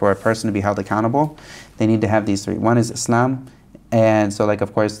here for a person to be held accountable. They need to have these three. One is Islam. And so, like,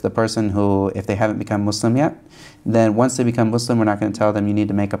 of course, the person who, if they haven't become Muslim yet, then once they become Muslim, we're not going to tell them you need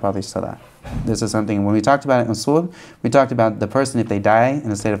to make up all these salah. This is something, when we talked about it in usul, we talked about the person, if they die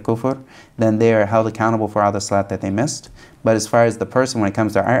in a state of kufr, then they are held accountable for all the salat that they missed. But as far as the person, when it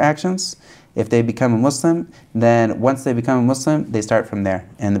comes to our actions, if they become a Muslim, then once they become a Muslim, they start from there.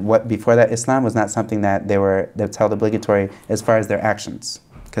 And what before that, Islam was not something that's held obligatory as far as their actions,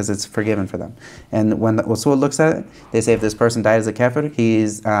 because it's forgiven for them. And when the usul looks at it, they say if this person died as a kafir,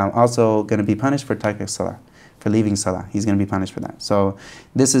 he's also going to be punished for tark salah, for leaving salah. He's going to be punished for that. So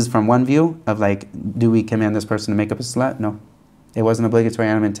this is from one view of like, do we command this person to make up a salah? No. It wasn't obligatory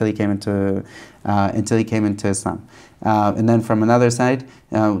on him until he came into Islam. And then from another side,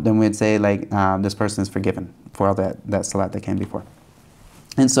 then we'd say like this person is forgiven for all that salat that came before.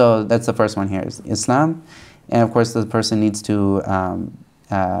 And so that's the first one here is Islam, and of course the person needs to.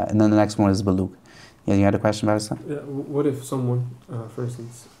 And then the next one is bulugh. Yeah, you had a question about Islam? Yeah, what if someone, for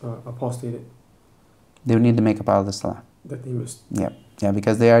instance, apostated? They would need to make up all the salah that they missed. Yeah,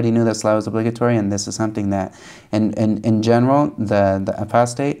 because they already knew that salah was obligatory, and this is something that, in general, the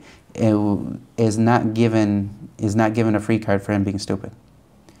apostate is not given a free card for him being stupid.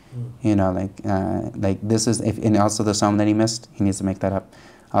 Like this is and also the psalm that he missed, he needs to make that up.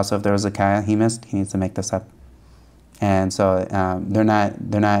 Also, if there was a zakah he missed, he needs to make this up. And so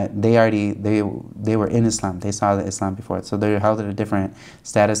they were in Islam. They saw the Islam before, so they're held at a different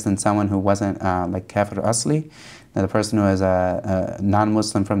status than someone who wasn't like kafir asli. Now, the person who is a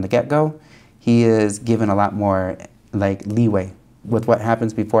non-Muslim from the get-go, he is given a lot more like leeway with what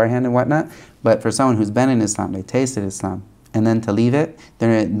happens beforehand and whatnot. But for someone who's been in Islam, they tasted Islam, and then to leave it,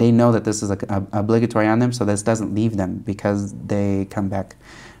 they know that this is obligatory on them, so this doesn't leave them because they come back.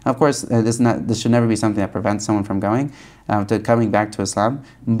 Of course, this should never be something that prevents someone from coming back to Islam.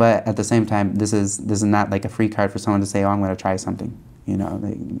 But at the same time, this is not like a free card for someone to say, "Oh, I'm going to try something."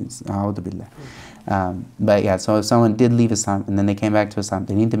 But yeah, so if someone did leave Islam and then they came back to Islam,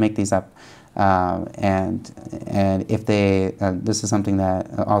 they need to make these up. And if they, this is something that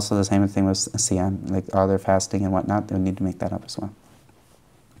also the same thing with siyam, like all their fasting and whatnot, they would need to make that up as well.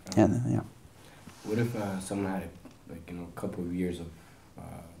 Yeah. What if someone had a couple of years of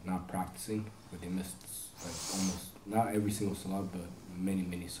not practicing, but they missed like almost not every single salah, but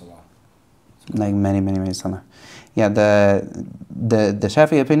many salah. Like many salah. Yeah, the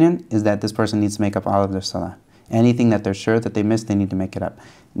Shafi'i opinion is that this person needs to make up all of their salah. Anything that they're sure that they missed, they need to make it up.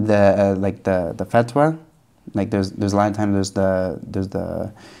 The fatwa, like there's a lot of time there's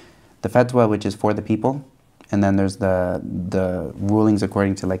the fatwa which is for the people, and then there's the rulings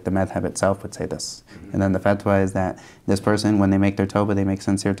according to like the madhab itself would say this. Mm-hmm. And then the fatwa is that this person, when they make their tawbah, they make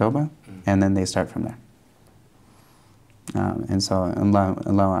sincere tawbah, and then they start from there. And so Allahu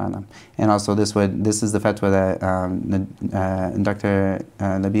A'lam. And also this is the fatwa that Dr.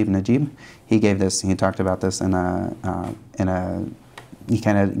 Labib Najib, he gave this. He talked about this in a he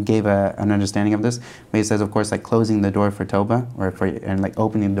kind of gave an understanding of this, but he says, of course, like closing the door for tawbah, and like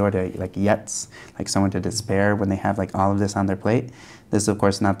opening the door to like yets, like someone to despair when they have like all of this on their plate. This is of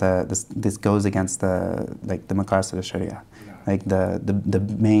course not this goes against the maqasid of shariah, like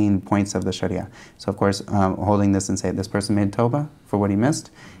the main points of the shariah. So of course, holding this and say this person made tawbah for what he missed,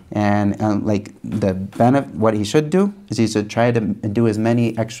 and like the benefit, what he should do is he should try to do as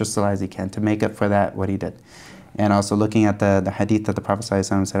many extra salah as he can to make up for that what he did. And also looking at the hadith that the Prophet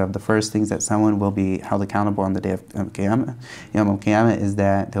ﷺ said of the first things that someone will be held accountable on the day of Qiyamah, Yawm al-Qiyamah, is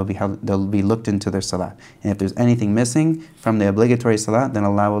that they'll be looked into their salah. And if there's anything missing from the obligatory salah, then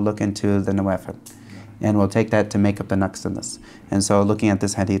Allah will look into the nawafil. And we'll take that to make up the naqs in this. And so looking at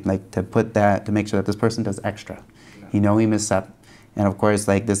this hadith, like to put that, to make sure that this person does extra. He missed up. And of course,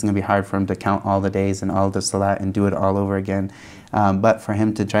 like this is going to be hard for him to count all the days and all the salah and do it all over again. But for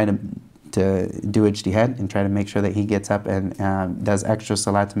him to try to do ijtihad and try to make sure that he gets up and does extra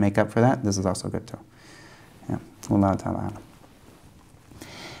salah to make up for that, this is also good too. Yeah. Wallahu ta'ala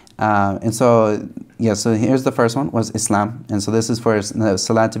alam. And so, yeah, so here's the first one, was Islam. And so this is for the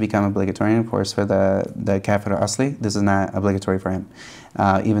salah to become obligatory. And of course, for the kafir asli, this is not obligatory for him.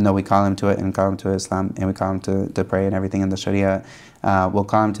 Even though we call him to it and call him to Islam and we call him to pray and everything in the sharia, we'll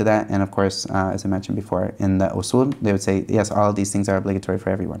call him to that. And of course, as I mentioned before, in the usul, they would say, yes, all of these things are obligatory for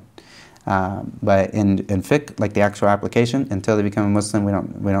everyone. But in fiqh, like the actual application, until they become a Muslim,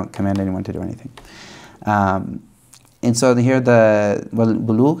 we don't command anyone to do anything. And so here the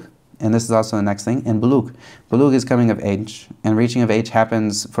bulugh, and this is also the next thing. And bulugh is coming of age, and reaching of age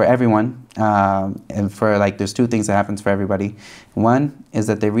happens for everyone. And for like, there's two things that happens for everybody. One is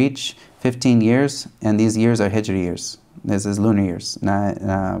that they reach 15 years, and these years are hijri years. This is lunar years.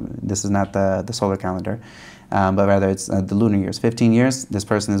 This is not the solar calendar. But rather it's the lunar years. 15 years, this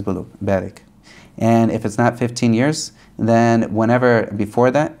person is bulugh, baligh. And if it's not 15 years, then whenever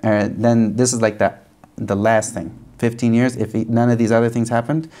before that, then this is like the last thing. 15 years, if none of these other things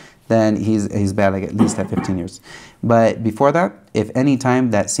happened, then he's baligh at least at 15 years. But before that, if any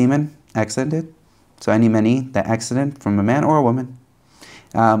time that semen accidented, so any mani, that accident from a man or a woman,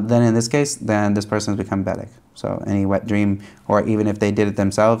 then in this case, then this person has become baligh. So any wet dream, or even if they did it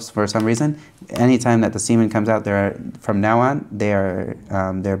themselves for some reason, anytime that the semen comes out, from now on they're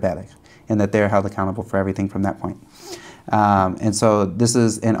baligh, and that they're held accountable for everything from that point. And so this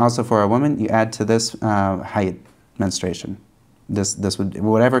is, and also for a woman, you add to this hayd, menstruation. This would,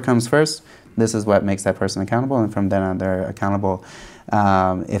 whatever comes first, this is what makes that person accountable, and from then on they're accountable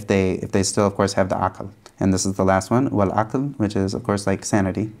if they still of course have the aql. And this is the last one, wal aql, which is of course like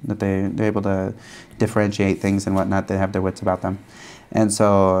sanity, that they're able to differentiate things and whatnot. They have their wits about them. And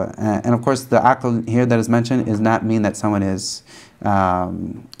so, and of course the aql here that is mentioned is not mean that someone is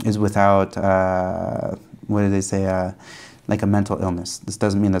without, what do they say, like a mental illness. This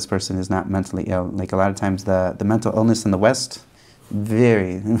doesn't mean this person is not mentally ill. Like a lot of times the mental illness in the West,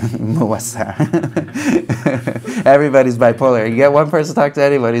 very muwassa. Everybody's bipolar. You get one person talk to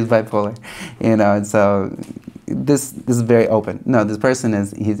anybody who's bipolar, and so this is very open. No, this person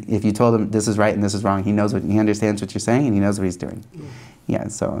is, if you told him this is right and this is wrong, he understands what you're saying and he knows what he's doing. Yeah,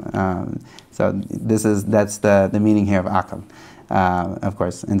 so that's the meaning here of aql. Of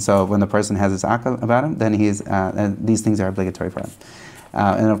course, and so when the person has his aql about him, then these things are obligatory for him.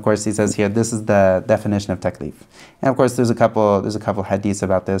 And of course, he says here, this is the definition of taklif. And of course, there's a couple hadiths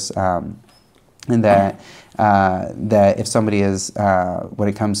about this, and that if somebody is, when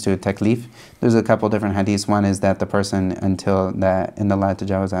it comes to taklif, there's a couple different hadiths. One is that the person, until that, inna Allah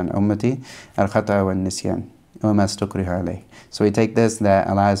tajawaz an ummati al-khata wa nisyan wa ma stukriha alayh. So we take this, that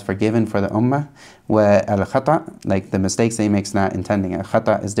Allah is forgiven for the ummah, wa al-khata, like the mistakes that he makes not intending.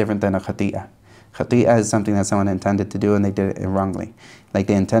 Al-khata is different than a khati'ah. Khati'ah is something that someone intended to do and they did it wrongly. Like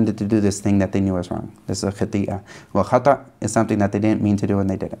they intended to do this thing that they knew was wrong. This is a khati'ah. Well, khata is something that they didn't mean to do and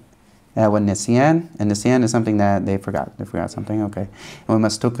they did it. When nisyan, and nisyan is something that they forgot. They forgot something, okay. And when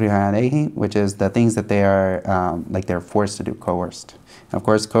mastukriha alayhi, which is the things that they are, like they're forced to do, coerced. Of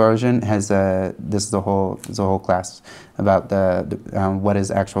course, coercion has this is a whole class about what is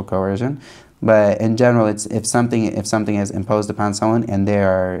actual coercion. But in general, it's if something is imposed upon someone and they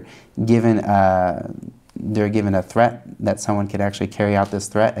are given a threat that someone could actually carry out this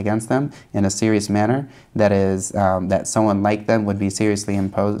threat against them in a serious manner, that is that someone like them would be seriously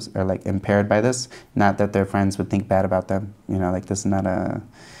imposed or like impaired by this, not that their friends would think bad about them. Like this is not an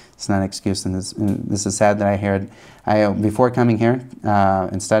excuse. And this is sad that I heard. Before coming here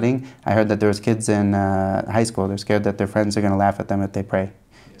and studying, I heard that there was kids in high school. They're scared that their friends are going to laugh at them if they pray.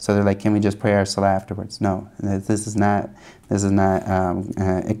 So they're like, can we just pray our salah afterwards? No, this is not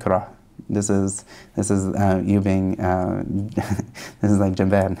ikrah. This is you being this is like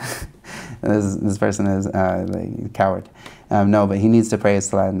Jamban. this person is like a coward. No, but he needs to pray his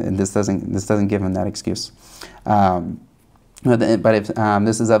salah, and this doesn't give him that excuse. But if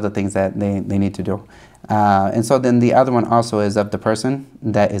this is of the things that they need to do. And so then the other one also is of the person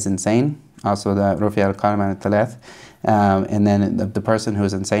that is insane, also the rufi al-qalam al-thalath, and then the person who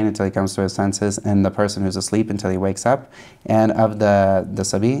is insane until he comes to his senses, and the person who's asleep until he wakes up, and of the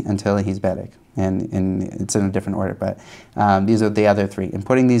sabi until he's baligh. And it's in a different order, but these are the other three. And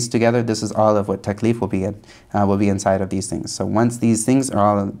putting these together, this is all of what taklif will be inside of these things. So once these things are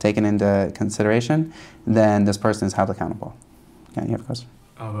all taken into consideration, then this person is held accountable. Yeah, you have a question?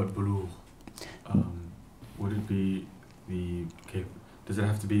 About bulugh, would it be does it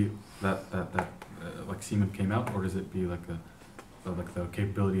have to be that like semen came out, or does it be like the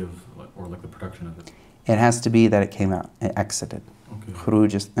capability of or like the production of it? It has to be that it came out, it exited. Okay.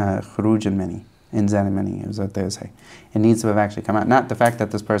 Khuruj al-mani, inzal al-mani is what they say. It needs to have actually come out. Not the fact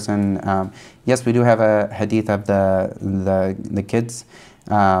that this person. Yes, we do have a hadith of the kids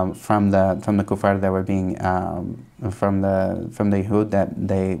from the kuffar that were being from the Yahud, that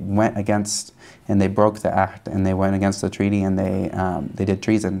they went against and they broke the ahd and they went against the treaty, and they did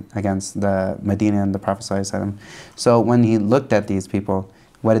treason against the Medina and the Prophet ﷺ. So when he looked at these people,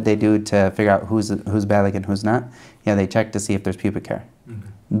 what did they do to figure out who's baligh and who's not? Yeah, they checked to see if there's pubic hair.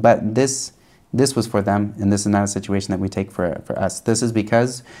 Mm-hmm. But this was for them, and this is not a situation that we take for us. This is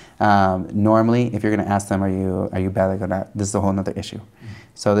because normally, if you're going to ask them, are you baligh or not, this is a whole other issue. Mm-hmm.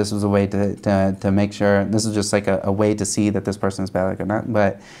 So this was a way to make sure. This is just like a way to see that this person is baligh or not.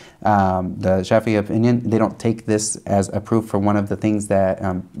 But the Shafi'i opinion, they don't take this as a proof for one of the things that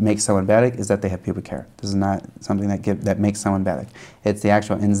makes someone baligh is that they have pubic hair. This is not something that makes someone baligh. It's the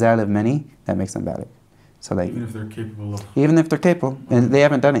actual inzal of mani that makes them baligh. So like, even if they're capable of... Even if they're capable, and they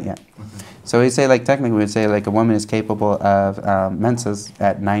haven't done it yet. Okay. So we say, like, technically we would say like a woman is capable of menses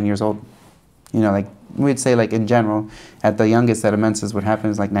at 9 years old. You know, like we'd say like in general, at the youngest that a menses would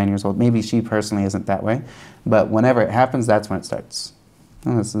happen is like 9 years old. Maybe she personally isn't that way, but whenever it happens, that's when it starts.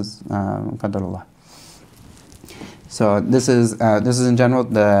 And this is qadarullah. So this is in general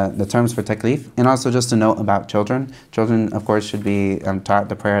the terms for taklif. And also just to note about children. Children, of course, should be taught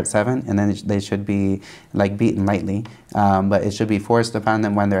the prayer at 7, and then they should be like beaten lightly. But it should be forced upon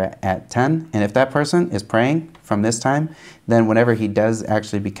them when they're at 10. And if that person is praying from this time, then whenever he does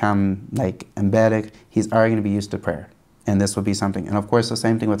actually become like embedded, he's already going to be used to prayer. And this will be something. And of course, the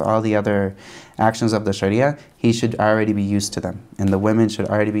same thing with all the other actions of the shariah. He should already be used to them, and the women should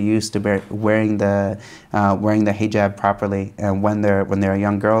already be used to wearing the hijab properly. And when they're a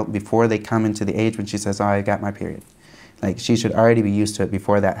young girl, before they come into the age when she says, "Oh, I got my period," like she should already be used to it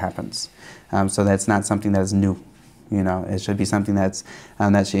before that happens. So that's not something that is new. You know, it should be something that's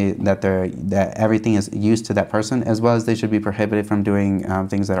that everything is used to that person, as well as they should be prohibited from doing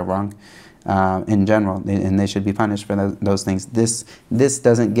things that are wrong. In general, and they should be punished for those things. This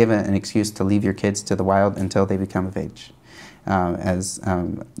doesn't give an excuse to leave your kids to the wild until they become of age, as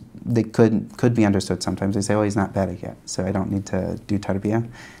they could be understood sometimes. They say, "Oh, he's not baligh yet, so I don't need to do tarbiyah."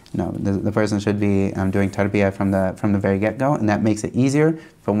 No, the person should be doing tarbiyah from the very get-go, and that makes it easier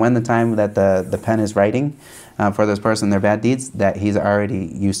from when the time that the pen is writing for this person their bad deeds, that he's already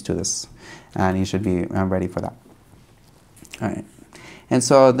used to this, and he should be ready for that. All right. And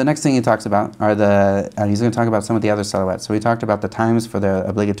so the next thing he talks about are he's going to talk about some of the other salawat. So we talked about the times for the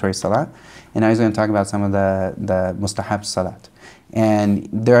obligatory salat, and now he's going to talk about some of the mustahab salat. And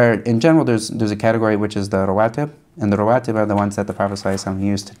in general, there's a category which is the rawatib, and the rawatib are the ones that the Prophet ﷺ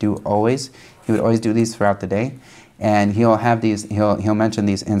used to do always. He would always do these throughout the day, and he'll have these. He'll mention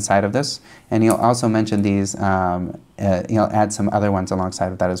these inside of this, and he'll also mention these. He'll add some other ones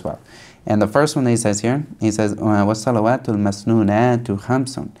alongside of that as well. And the first one that he says here, he says, وَالصَّلَوَاتُ الْمَسْنُونَاتُ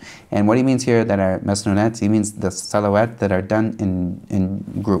خَمْسٌ. And what he means here that are masnunat, he means the salawat that are done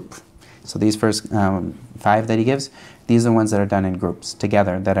in group. So these first 5 that he gives, these are the ones that are done in groups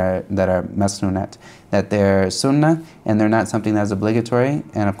together, that are masnunat, that they're sunnah and they're not something that's obligatory.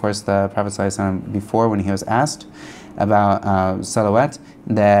 And of course, the Prophet ﷺ, before, when he was asked about salawat,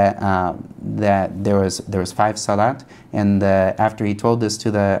 that there was 5 salat, and after he told this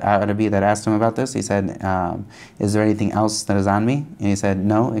to the Arabi that asked him about this, he said, "Is there anything else that is on me?" And he said,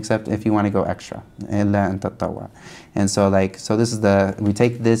 "No, except if you want to go extra." And so this is we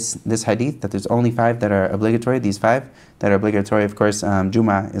take this hadith that there's only 5 that are obligatory. These 5 that are obligatory, of course,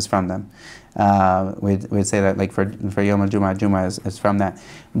 Juma is from them. We'd say that like for Yom al-Jum'ah, Juma is from that.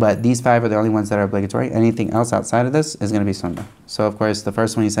 But these 5 are the only ones that are obligatory. Anything else outside of this is going to be sunnah. So of course, the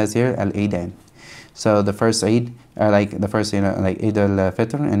first one he says here, al-Eidain. So the first Eid, or like the first, like Eid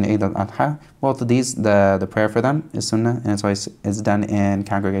al-Fitr and Eid al-Adha, both of these, the prayer for them is sunnah, and it's always done in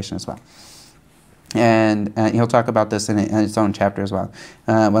congregation as well. And he'll talk about this in its own chapter as well.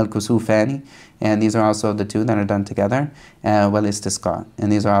 Wal kusufani, and these are also the two that are done together. Wal istisqa, and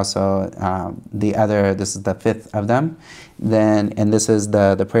these are also the other. This is the fifth of them. Then, and this is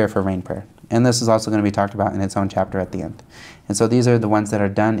the prayer for rain prayer. And this is also going to be talked about in its own chapter at the end. And so these are the ones that are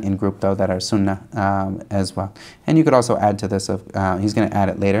done in group, though, that are sunnah as well. And you could also add to this, he's going to add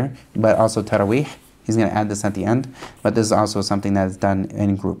it later, but also tarawih, he's going to add this at the end. But this is also something that is done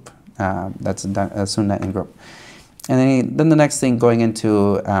in group. That's done, sunnah in group. And then the next thing going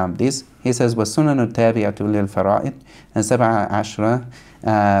into these, he says, وَالسُنَنُ التَّابِعَةُ لِلْفَرَائِضِ سَبْعَ عَشْرَ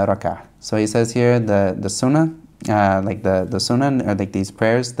رَكَعَةً. So he says here the sunnah, like the sunnah, or like these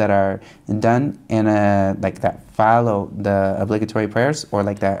prayers that are done in like that follow the obligatory prayers, or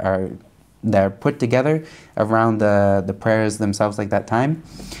like that are put together around the prayers themselves, like that time,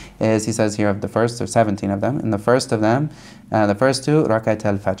 is, he says here, of the first, or 17 of them, and the first of them, the first two, rakat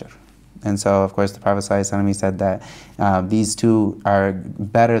al-fajr. And so, of course, the Prophet ﷺ said that these two are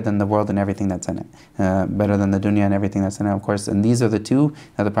better than the world and everything that's in it, better than the dunya and everything that's in it, of course. And these are the two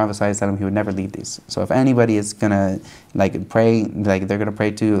that the Prophet ﷺ, he would never leave these. So if anybody is gonna like pray, like they're gonna pray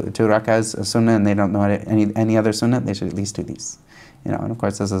two rakas a sunnah, and they don't know any other sunnah, they should at least do these. And of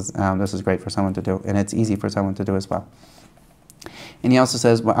course, this is great for someone to do, and it's easy for someone to do as well. And he also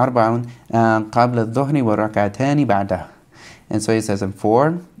says, وَأَرْبَعٌ قَبْلَ الظُّهْرِ وَرَكَعَتَانِ بَعْدَهُ. And so he says, and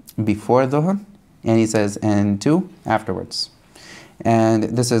 4 before dhuhr, and he says, and 2 afterwards. And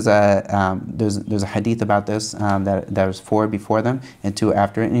this is there's a hadith about this, that there's 4 before them and 2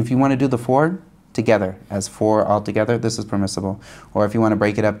 after. And if you want to do the 4 together, as 4 all together, this is permissible. Or if you want to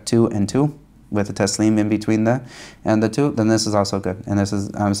break it up 2 and 2, with a taslim in between the 2, then this is also good. And this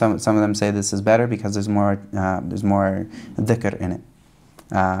is some of them say this is better because there's more dhikr in it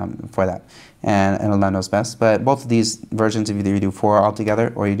for that, and Allah knows best. But both of these versions, if either you do 4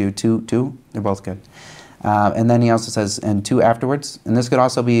 altogether or you do 2, they're both good. And then he also says, and 2 afterwards, and this could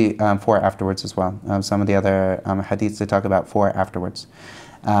also be 4 afterwards as well. Some of the other hadiths, they talk about 4 afterwards.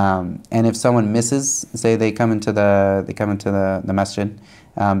 And if someone misses, say they come into the masjid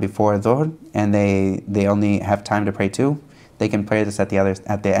before dhuhr, and they only have time to pray 2, they can pray this at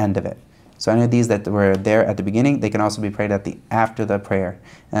the end of it. So any of these that were there at the beginning, they can also be prayed after the prayer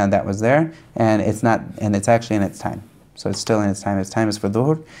that was there, and it's actually in its time. So it's still in its time. Its time is for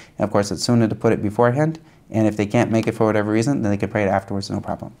dhuhr, and of course it's sunnah to put it beforehand. And if they can't make it for whatever reason, then they can pray it afterwards, no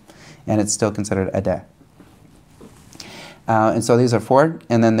problem. And it's still considered ada. And so these are 4,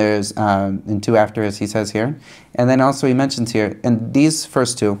 and then there's and 2 after, as he says here. And then also he mentions here, and these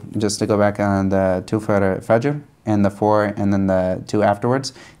first 2, just to go back on the 2 for Fajr, and the 4, and then the 2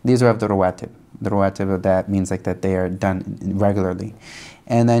 afterwards, these are of the rawatib. The rawatib of that means like that they are done regularly.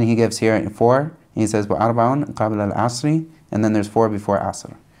 And then he gives here 4, he says, وَأَرْبَعٌ قَبْلَ الْعَصْرِ, and then there's 4 before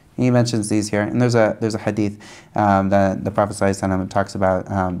Asr. He mentions these here, and there's a hadith that the Prophet ﷺ talks about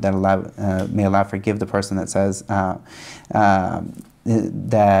that may Allah forgive the person that says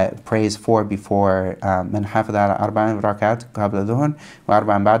that prays 4 before من حافظ على 4 ركعات قبل الظهر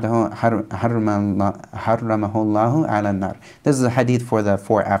و4 بعده حرمه الله على النار. This is a hadith for the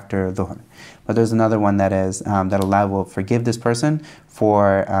 4 after dhuhr. But there's another one that is that Allah will forgive this person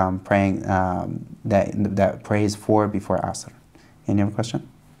for praying that prays 4 before Asr. Any other question?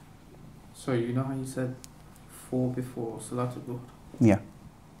 So you know how you said 4 before Salatul Dhuhr? Yeah.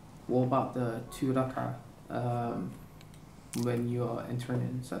 What about the 2 rak'ah when you are entering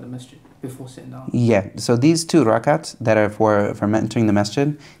inside the masjid before sitting down? Yeah. So these 2 rak'ats that are for entering the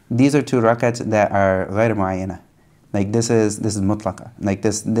masjid, these are 2 rak'ats that are غير معينة. Like this is mutlaqa. Like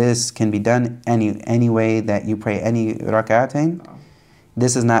this can be done any way that you pray any rak'atain.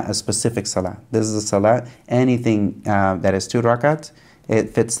 This is not a specific salah. This is a salah. Anything that is 2 rak'ats, it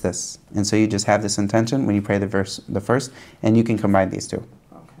fits this. And so you just have this intention when you pray the first, and you can combine these 2. Okay.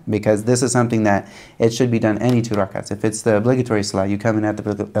 Because this is something that it should be done any 2 rak'ats. If it's the obligatory salah, you come in at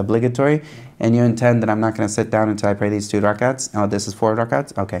the obligatory, and you intend that I'm not going to sit down until I pray these 2 rak'ats. Oh, this is 4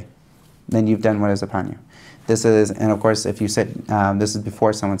 rak'ats? Okay. Then you've done what is upon you. This is, and of course, if you sit, this is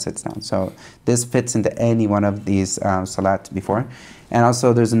before someone sits down. So this fits into any one of these salat before. And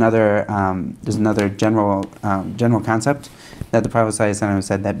also, there's another general concept that the Prophet ﷺ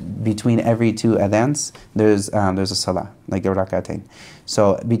said that between every 2 adhans, there's a salah, like a rak'atain.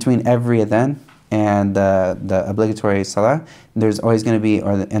 So between every adhan and the obligatory salah, there's always going to be,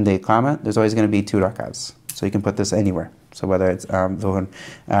 and the iqamah, there's always going to be 2 rak'ahs. So you can put this anywhere. So whether it's Dhuhr,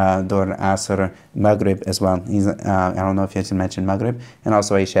 Asr, Maghrib as well. I don't know if you should mention Maghrib. And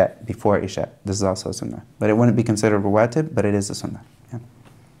also Isha, before Isha. This is also a sunnah. But it wouldn't be considered rawatib, but it is a sunnah. Yeah.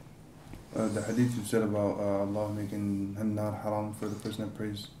 The hadith you said about Allah making nar haram for the person that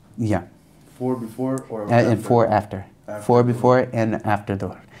prays. Yeah. 4 before or after? And 4 after. 4 before and after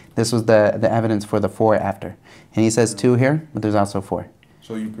Dhuhr. This was the evidence for the 4 after. And he says 2 here, but there's also 4.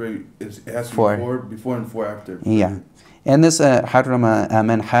 So you pray, it has to be 4 before and 4 after. Yeah. And this حرم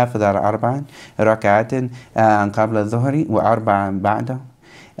من حافظ على 4 ركعات قبل الظهر و4 بعده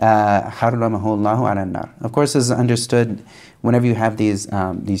حرمه الله على النار. Of course, this is understood whenever you have these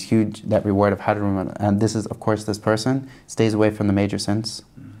huge, that reward of harram, and this is, of course, this person stays away from the major sins.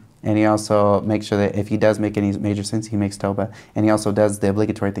 And he also makes sure that if he does make any major sins, he makes tawbah. And he also does the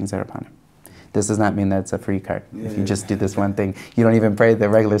obligatory things that are upon him. This does not mean that it's a free card. If you just do this one thing, you don't even pray the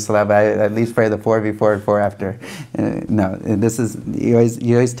regular salah, but at least pray the 4 before and 4 after. No, this is, you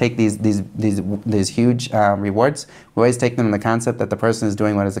always take these huge rewards. We always take them in the concept that the person is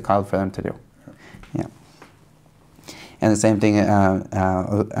doing what is called for them to do. Yeah. And the same thing, غُفِرَ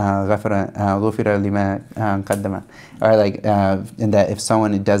لِمَا قَدَّمَ. Or like, in that if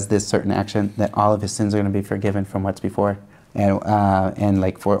someone does this certain action, that all of his sins are going to be forgiven from what's before. And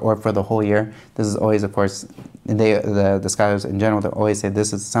like for the whole year, this is always, of course, the scholars in general, they always say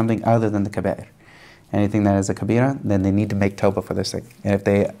this is something other than the kaba'ir. Anything that is a kabira, then they need to make tawbah for this thing. And if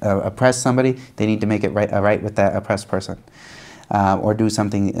they oppress somebody, they need to make it right with that oppressed person, or do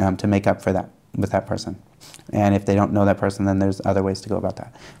something to make up for that with that person. And if they don't know that person, then there's other ways to go about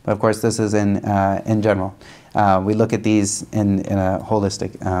that. But of course, this is in general. We look at these in a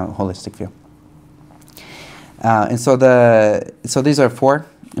holistic view. And so these are 4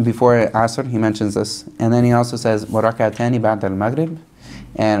 before Asr. He mentions this, and then he also says وَرَكَعَتَانِ بَعْدَ الْمَغْرِبِ,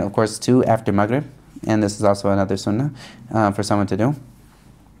 and of course 2 after Maghrib, and this is also another sunnah for someone to do.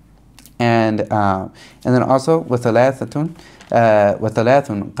 And then also وَثَلَاثٌ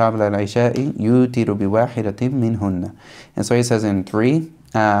قَبْلَ الْعِشَاءِ يُوتِرُ بِوَاحِدَةٍ مِّنْهُنَّ. And so he says in 3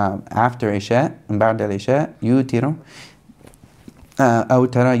 after Isha, بعد العشاء يُوتِرُ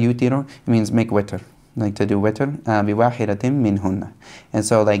أوتر يُوتِرُ, it means make witr. Like to do witr, بِوَاحِدَةٍ مِّنْهُنَّ. And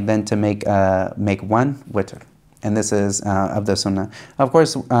so like then to make 1 witr. And this is of the sunnah. Of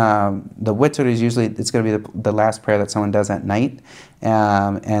course, the witr is usually, it's going to be the last prayer that someone does at night.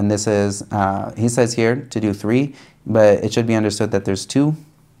 And this is, he says here to do 3, but it should be understood that there's 2,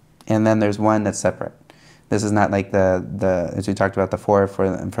 and then there's 1 that's separate. This is not like as we talked about the 4 for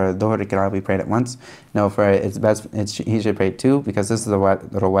dhuhr, it can all be prayed at once. No, for it's best, he should pray 2, because this is the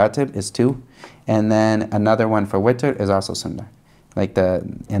rawatib is 2, and then another one for witr is also sunnah.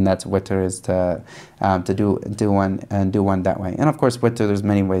 And that's witr is to do one and do one that way. And of course, witr, there's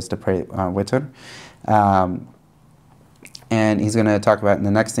many ways to pray witr. And he's going to talk about,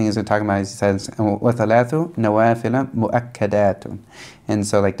 the next thing he's going to talk about, he says, وَثَلَاثُ نَوَافِلَ مُؤَكَّدَاتٌ. And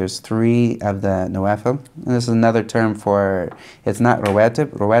so like there's 3 of the nawafil. And this is another term for, it's not rawatib.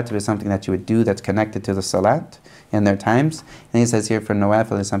 Rawatib is something that you would do that's connected to the salat in their times. And he says here for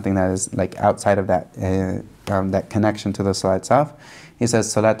nawafil is something that is like outside of that, that connection to the salat itself. He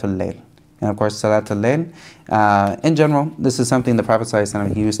says salatul layl. And of course, salatul layl, in general, this is something the Prophet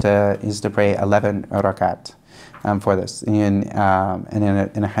ﷺ, he used to pray 11 rakat. For this, and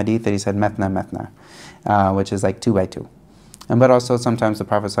in a hadith that he said mathna mathna, which is like 2 by 2. But also sometimes the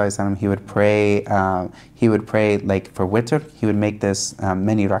Prophet ﷺ, he would pray like for witr, he would make this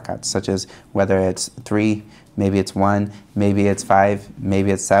many rakats, such as whether it's 3, maybe it's 1, maybe it's 5,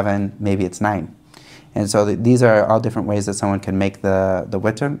 maybe it's 7, maybe it's 9. And so these are all different ways that someone can make the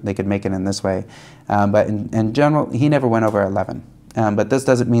witr. They could make it in this way, but in general, he never went over 11. But this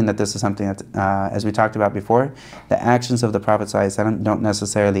doesn't mean that this is something that, as we talked about before, the actions of the Prophet ﷺ don't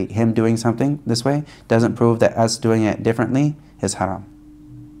necessarily, him doing something this way, doesn't prove that us doing it differently is haram.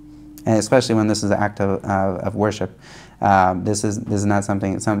 And especially when this is an act of worship. This is not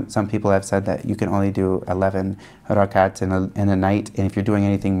something, some people have said that you can only do 11 rakats in a night, and if you're doing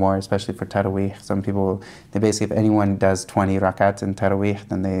anything more, especially for Taraweeh, some people, they basically, if anyone does 20 rakats in Taraweeh,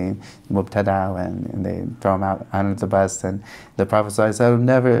 then they mubtada and they throw them out under the bus, and the Prophet ﷺ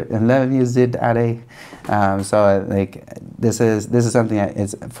never yuzid alayh. So like this is something that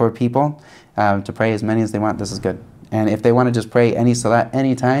is for people to pray as many as they want. This is good. And if they want to just pray any salat,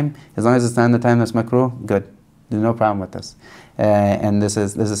 any time, as long as it's not in the time that's makruh, good. There's no problem with this. And this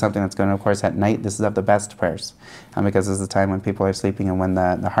is something that's going to, of course, at night. This is of the best prayers, because this is the time when people are sleeping and when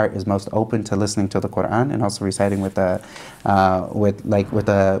the heart is most open to listening to the Quran and also reciting with a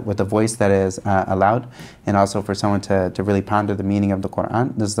voice that is allowed, and also for someone to really ponder the meaning of the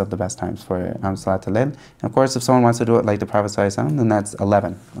Quran. This is of the best times for Salatul Layl. And of course, if someone wants to do it like the Prophet ﷺ, then that's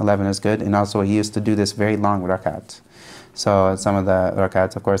 11. 11 is good. And also, he used to do this very long rakat. So some of the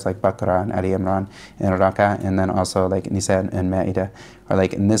rakats, of course, like Baqarah and Ali Imran in a rak'ah, and then also like Nisa and Ma'idah, or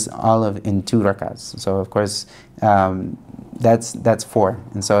like in this olive in 2 rakats. So of course, that's 4.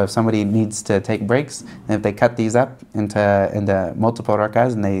 And so if somebody needs to take breaks, and if they cut these up into multiple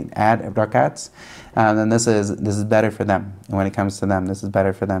rakats and they add rakats, then this is better for them. And when it comes to them, this is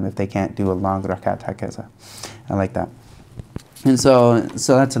better for them if they can't do a long rakat hakaza. I like that. And so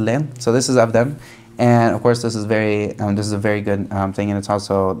that's a layl. So this is of them. And of course, this is a very good thing, and it's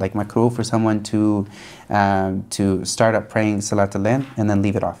also like makruh for someone to start up praying Salatul Layl and then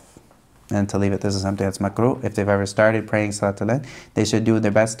leave it off, and to leave it. This is something that's makruh. If they've ever started praying Salatul Layl, they should do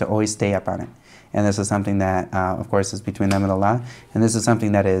their best to always stay up on it. And this is something that, of course, is between them and Allah. And this is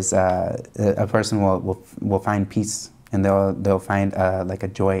something that is a person will find peace, and they'll find like a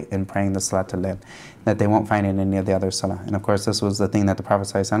joy in praying the Salatul Layl that they won't find in any of the other salah. And of course, this was the thing that the Prophet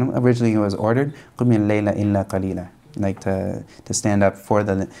ﷺ originally was ordered, قُمِ اللَّيْلَ إِلَّا قَلِيلًا, like to stand up for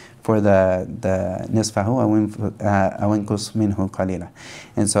the nisfahu أَوْ إِنْقُصْ مِنْهُ قَلِيلًا.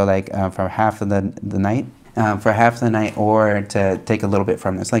 And so like for half of the night, or to take a little bit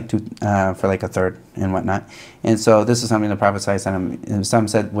from this, like for like a third and whatnot. And so this is something the Prophet ﷺ, some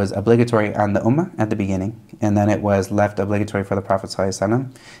said, was obligatory on the ummah at the beginning, and then it was left obligatory for the Prophet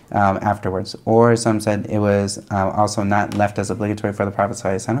ﷺ afterwards. Or some said it was also not left as obligatory for the Prophet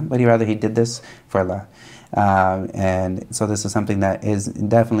ﷺ, but he did this for Allah. And so this is something that is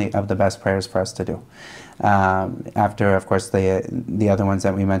definitely of the best prayers for us to do. After, of course, the other ones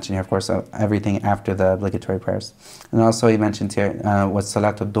that we mentioned here, of course, everything after the obligatory prayers. And also he mentioned here was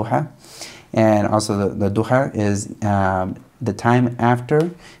Salatul Duha. And also the Duha is the time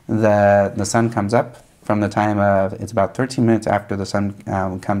after the sun comes up. From the time of, it's about 13 minutes after the sun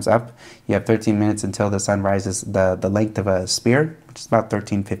comes up. You have 13 minutes until the sun rises the length of a spear, which is about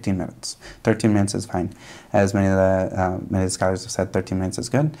 15 minutes. 13 minutes is fine. As many of the scholars have said, 13 minutes is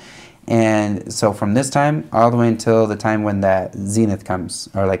good. And so from this time all the way until the time when that zenith comes,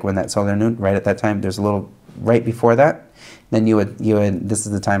 or like when that solar noon, right at that time, there's a little right before that, then you would this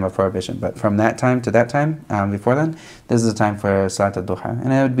is the time of prohibition. But from that time to that time, before then, this is the time for Salat al-Duha.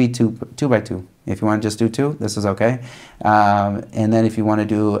 And it would be two by two. If you want to just do 2, this is okay. And then if you want to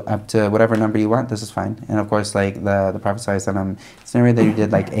do up to whatever number you want, this is fine. And of course, like the Prophet ﷺ, it's narrated that he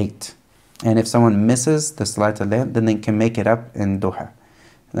did like 8. And if someone misses the Salat al-Layl, then they can make it up in Duha.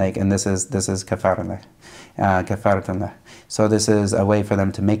 And this is kafaratullah. So this is a way for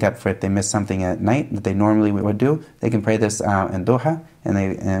them to make up for if they miss something at night that they normally would do. They can pray this in Duha,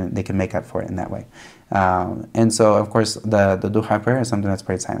 and they can make up for it in that way. And so, of course, the Duha prayer is something that's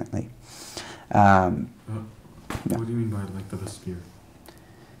prayed silently. What do you mean by length of a spear?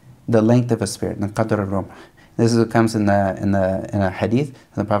 The length of a spear, the qadr al-rumh. This is what comes in a hadith.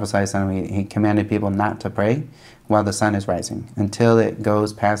 The Prophet ﷺ, he commanded people not to pray while the sun is rising until it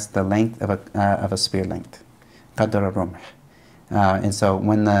goes past the length of a spear length, qadr al-rumh. And so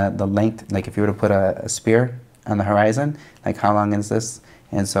when the length, like if you were to put a spear on the horizon, like how long is this?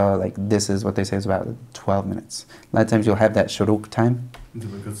 And so like this is what they say is about 12 minutes. A lot of times you'll have that shuruk time.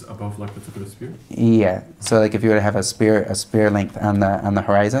 Because above like the tip of the spear? Yeah. So like if you were to have a spear length on the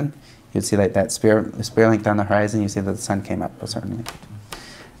horizon, you'd see like that spear length on the horizon, you see that the sun came up a certain length.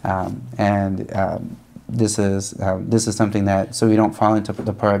 This is something that, so we don't fall into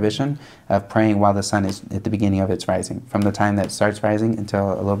the prohibition of praying while the sun is at the beginning of its rising. From the time that it starts rising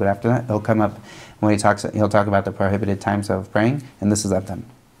until a little bit after that, it'll come up when he'll talk about the prohibited times of praying, and this is of them.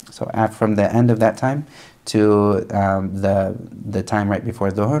 So from the end of that time to the time right before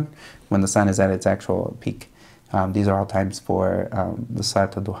Dhuhr, when the sun is at its actual peak. These are all times for the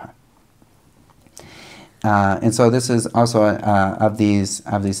Salat al-Duha. And so this is also of these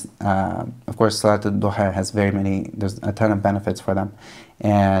of course Salat al-Duha has there's a ton of benefits for them,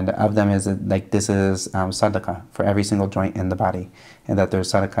 and of them is like this is sadaqah for every single joint in the body, and that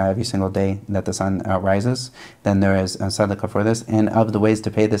there's sadaqah every single day that the sun rises. Then there is sadaqah for this, and of the ways to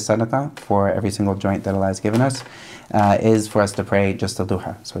pay this sadaqah for every single joint that Allah has given us is for us to pray just the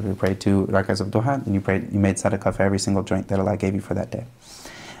duha. So if you pray 2 rakahs of duha, then you made sadaqah for every single joint that Allah gave you for that day.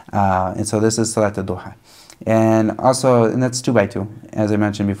 And so this is Salat al-Duha. And that's 2 by 2, as I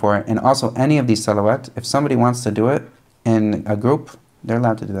mentioned before. And also any of these salawat, if somebody wants to do it in a group, They're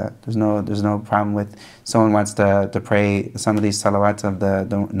allowed to do that. There's no problem with someone wants to pray some of these salawats of the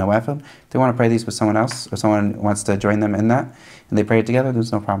nawafil. They want to pray these with someone else, or someone wants to join them in that, and they pray it together.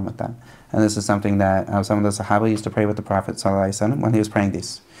 There's no problem with that. And this is something that some of the Sahaba used to pray with the Prophet ﷺ when he was praying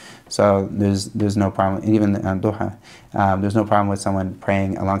these. So there's no problem. Even duha, there's no problem with someone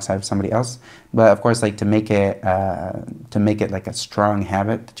praying alongside somebody else. But of course, like to make it like a strong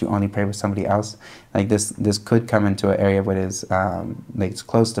habit that you only pray with somebody else, like this could come into an area where it is like it's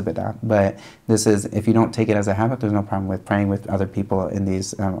close to bid'ah. But this is, if you don't take it as a habit, there's no problem with praying with other people in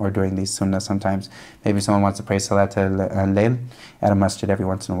these or doing these sunnah. Sometimes maybe someone wants to pray salat al-layl at a masjid every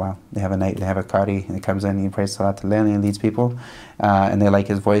once in a while. They have a qari, and he comes in and he prays salat al-layl, and he leads people, and they like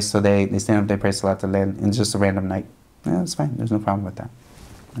his voice, so they stand up, they pray salat al-layl, and it's just a random night. Yeah, that's fine. There's no problem with that.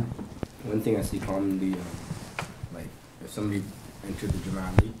 Yeah. One thing I see commonly, like if somebody entered the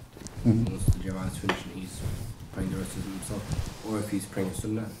Jama'ah late, once the Jama'ah is finished and he's praying the rest of himself, or if he's praying a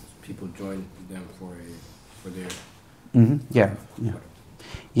sunnah, people join them for their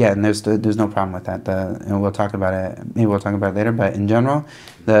Yeah, and there's no problem with that. And we'll talk about it. Maybe we'll talk about it later. But in general,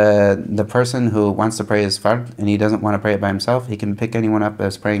 the person who wants to pray his fard and he doesn't want to pray it by himself, he can pick anyone up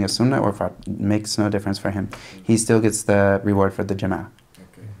as praying a sunnah or fard. It makes no difference for him. He still gets the reward for the jama'ah.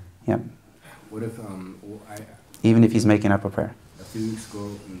 Okay. Yep. What if even if he's making up a prayer. A few weeks ago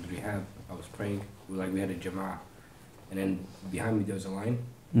in rehab, I was praying. We had a jama'ah, and then behind me there was a line,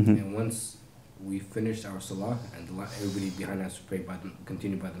 and once we finished our salah, and everybody behind us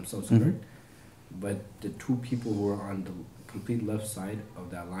continued by themselves, correct? But the two people who were on the complete left side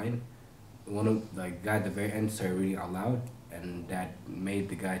of that line, one of the guy at the very end started reading out loud, and that made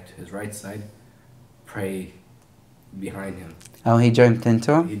the guy to his right side pray behind him. Oh, he joined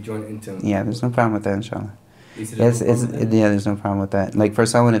into him? He joined into him. Yeah, there's no problem with that, inshallah. Yeah, There's no problem with that. Like for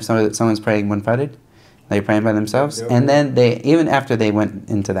someone, if someone's praying munfarid, they're praying by themselves, and then even after they went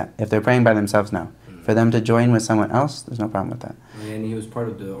into that, if they're praying by themselves now, for them to join with someone else, there's no problem with that. And he was part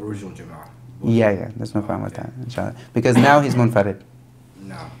of the original Jama'ah. Yeah, there's no problem with that, inshallah. Because now he's munfarid.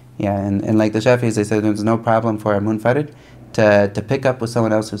 No. Yeah, and like the Shafi'is, they said there's no problem for a munfarid to pick up with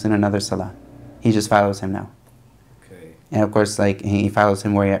someone else who's in another salah. He just follows him now. Okay. And of course, like he follows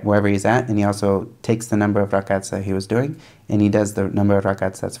him wherever he's at, and he also takes the number of rakats that he was doing, and he does the number of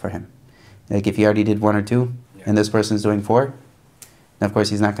rakats that's for him. Like if he already did 1 or 2, and this person's doing 4, then of course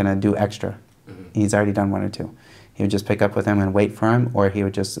he's not going to do extra. He's already done 1 or 2. He would just pick up with him and wait for him, or he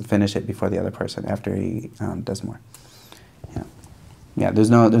would just finish it before the other person after he does more. Yeah. There's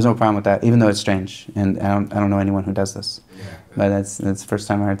no problem with that, even though it's strange, and I don't know anyone who does this. Yeah. But that's the first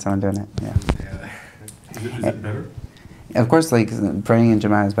time I heard someone doing it. Yeah. Is it better? Of course, like praying in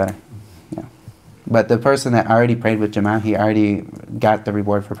Jama'ah is better. Yeah. But the person that already prayed with Jama'ah, he already got the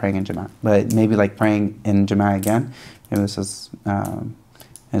reward for praying in Jama'ah. But maybe like praying in Jama'ah again, maybe this is,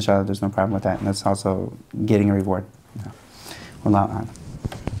 inshallah, there's no problem with that. And that's also getting a reward. Yeah. Wallahu a'lam.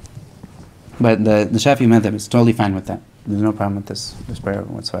 But the Shafi'i madhab is totally fine with that. There's no problem with this prayer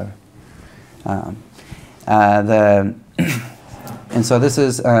whatsoever. And so this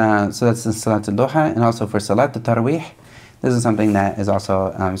is so that's the Salat al-Duha, and also for Salat al-Tarawih, this is something that is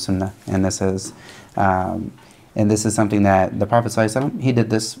also sunnah, and this is something that the Prophet ﷺ, he did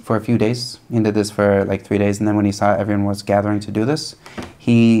this for a few days. He did this for like 3 days, and then when he saw everyone was gathering to do this,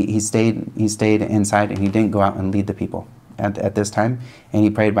 he stayed inside and he didn't go out and lead the people at this time, and he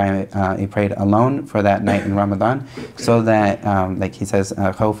prayed alone for that night in Ramadan, so that like he says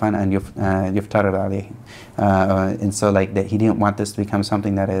khawfan and yuftarad alayhi, and so like that he didn't want this to become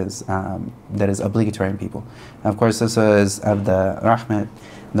something that is obligatory on people. Of course, this was of the rahmah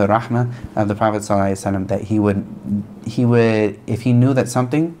of the Prophet ﷺ, that he would if he knew that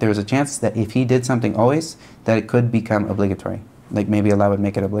something, there was a chance that if he did something always, that it could become obligatory. Like maybe Allah would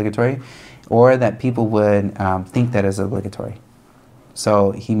make it obligatory, or that people would think that is obligatory.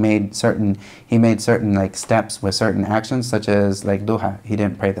 So he made certain like steps with certain actions, such as like duha. He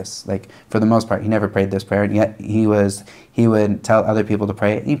didn't pray this. Like for the most part, he never prayed this prayer. And yet he would tell other people to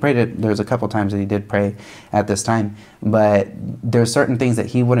pray it. He prayed it. There was a couple times that he did pray at this time, but there are certain things that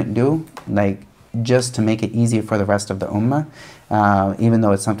he wouldn't do, like just to make it easier for the rest of the ummah, even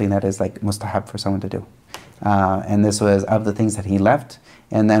though it's something that is like mustahab for someone to do. And this was of the things that he left.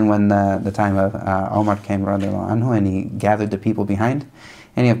 And then when the time of Omar came, radiallahu anhu, and he gathered the people behind,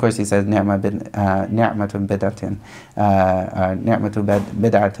 and of course he said, ni'matun bid'atun,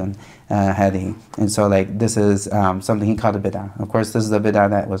 hadihi. And so like this is something he called a bid'ah. Of course, this is a bid'ah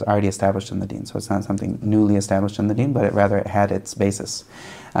that was already established in the deen, so it's not something newly established in the deen, but it had its basis.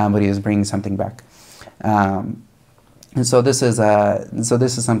 But he was bringing something back. And so this is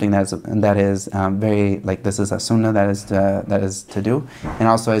something that is very, like, this is a sunnah that is to do. And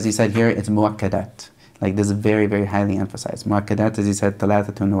also, as he said here, it's muakkadat. Like, this is very, very highly emphasized. Muakkadat, as he said,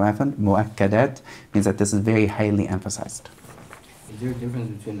 thalathatun nawafil, muakkadat means that this is very highly emphasized. Is there a difference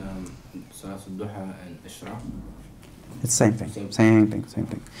between Salat al-Duha and Ishraq? It's same thing. Same thing.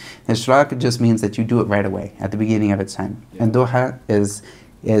 Ishraq just means that you do it right away at the beginning of its time. Yeah. And Duha is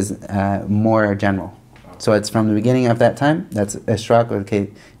more general. So it's from the beginning of that time. That's Ishraq,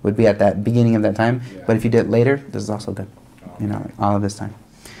 okay, would be at that beginning of that time. Yeah. But if you did it later, this is also good. You know, all of this time.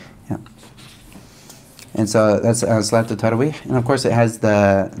 Yeah. And so that's Salat al-Tarawih. And of course it has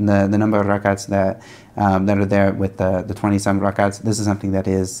the number of rakats that are there with the 20-some rakats. This is something that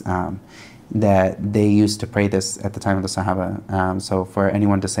is that they used to pray this at the time of the Sahaba. So for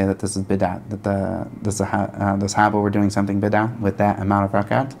anyone to say that this is bid'ah, that the Sahaba were doing something bid'ah with that amount of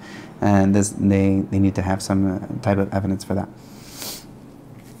rakat, and this they need to have some type of evidence for that.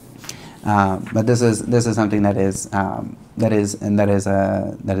 But this is something that is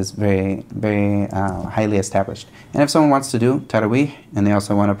very, very highly established. And if someone wants to do Taraweeh and they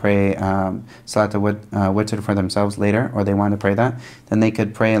also want to pray Salat al-Witr for themselves later, or they want to pray that, then they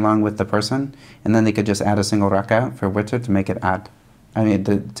could pray along with the person, and then they could just add a single rak'ah for Witr to make it odd. I mean,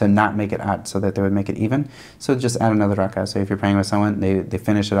 to not make it odd, so that they would make it even. So just add another rak'ah. So if you're praying with someone, they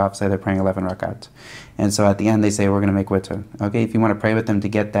finish it off, say they're praying 11 rak'ahs. And so at the end they say, we're going to make witr. Okay, if you want to pray with them to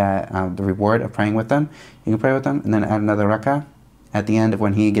get that the reward of praying with them, you can pray with them, and then add another rak'ah. At the end of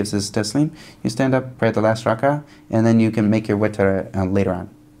when he gives his taslim, you stand up, pray at the last rak'ah, and then you can make your witr later on,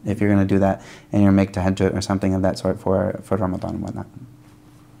 if you're going to do that, and you're make tahajjud or something of that sort for Ramadan and whatnot.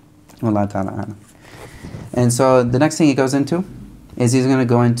 Wallahu ta'ala a'lam. And so the next thing he goes into is he's going to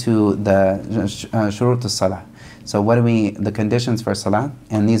go into the shurut al-salah. So the conditions for salah,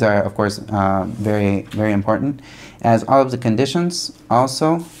 and these are of course very, very important, as all of the conditions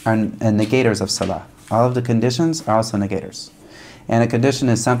also are negators of salah. All of the conditions are also negators. And a condition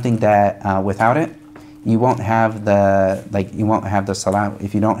is something that without it, you won't have the salah.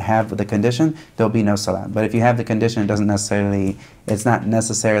 If you don't have the condition, there'll be no salah. But if you have the condition, it's not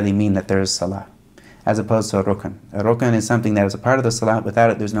necessarily mean that there is salah. As opposed to a rukn. A rukn is something that is a part of the salah.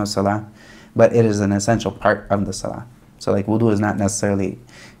 Without it, there's no salah. But it is an essential part of the salah. So like wudu is not necessarily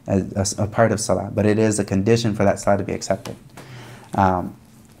a part of salah, but it is a condition for that salah to be accepted. And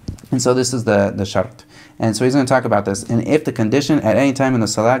so this is the shart. And so he's going to talk about this. And if the condition at any time in the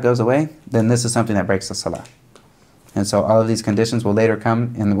salah goes away, then this is something that breaks the salah. And so all of these conditions will later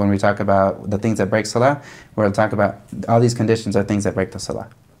come, and when we talk about the things that break salah, we'll talk about all these conditions are things that break the salah.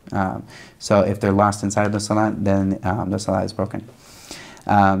 So if they're lost inside of the salah, then the salah is broken.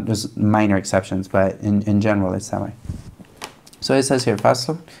 There's minor exceptions, but in general it's that way. So it says here,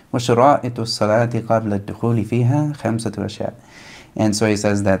 فَصْلٌ وَشُرَائِطُ الصَّلَاةِ قَبْلَ الدُّخُولِ فِيهَا خَمْسَةُ أَشْيَاء. And so he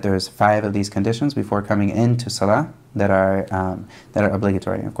says that there's 5 of these conditions before coming into salah that are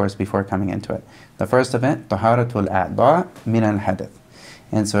obligatory, of course, before coming into it. The first of it, طَهَارَةُ الْأَعْضَاءِ مِنَ الْحَدَثِ.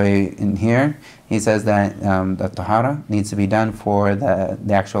 And so in here, he says that the tahara needs to be done for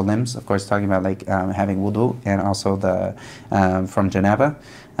the actual limbs. Of course, talking about like having wudu, and also from janaba.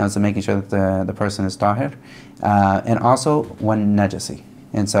 So making sure that the person is tahir. And also one najasi.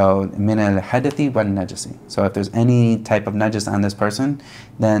 And so min al-hadathi wal najasi. So if there's any type of najas on this person,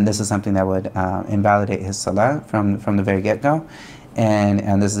 then this is something that would invalidate his salah from the very get-go.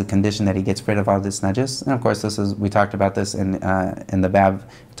 And this is a condition that he gets rid of all this najas. And of course, we talked about this in the bab,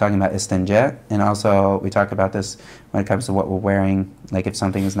 talking about istinja, and also we talk about this when it comes to what we're wearing. Like if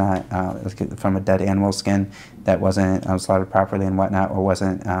something is not from a dead animal skin that wasn't slaughtered properly and whatnot, or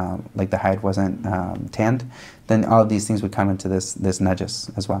wasn't like the hide wasn't tanned, then all of these things would come into this najas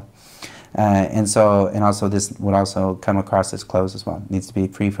as well. And also this would also come across his clothes as well. It needs to be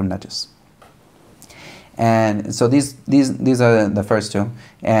free from najas. And so these are the first 2,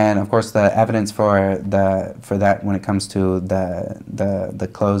 and of course the evidence for that when it comes to the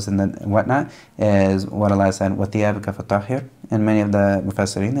clothes and whatnot is what Allah said, وَثِيَابِكَ فَطَهِّرْ. And many of the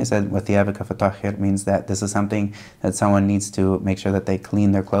mufassirin, they said وَثِيَابِكَ فَطَهِّرْ means that this is something that someone needs to make sure that they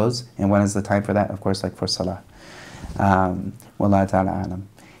clean their clothes. And when is the time for that? Of course, like for salah. Wallahu ta'ala alam.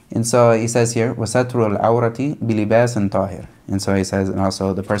 And so he says here, وَسَتْرُ الْعَوْرَةِ بِلِبَاسٍ طَاهِرٍ. And so he says, and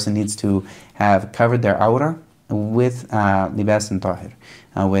also the person needs to have covered their awra with libas and tahir,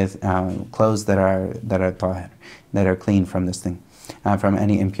 with clothes that are tahir, that are clean from this thing, from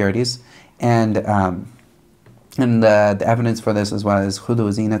any impurities. And the evidence for this as well is خُذُوا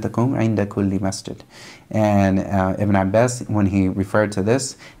زِينَتَكُمْ عِنْدَ كُلِّ مَسْجِدٍ. And Ibn Abbas, when he referred to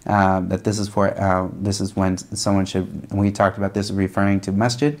this, that this is when someone should, when we talked about this referring to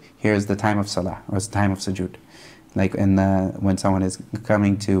masjid, here's the time of salah, or it's the time of sujood. Like when someone is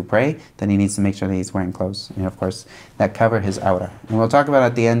coming to pray, then he needs to make sure that he's wearing clothes, and of course that cover his awrah. And we'll talk about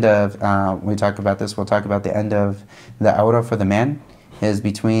at the end of when we talk about this. We'll talk about the end of the awrah for the man is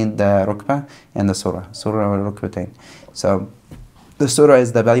between the rukbah and the surah or rukbatain. So the surah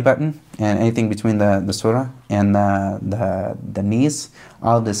is the belly button, and anything between the surah and the knees,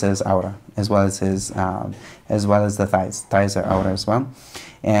 all of this is awrah, as well as the thighs. Thighs are awrah as well.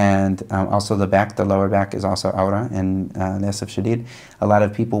 And also the back, the lower back is also awrah. And Nasif Shadid, a lot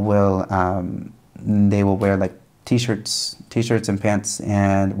of people will they will wear like t-shirts and pants,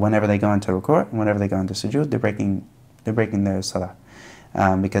 and whenever they go into ruku', whenever they go into sujood, they're breaking their salah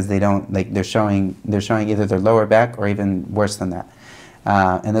because they don't they're showing either their lower back or even worse than that.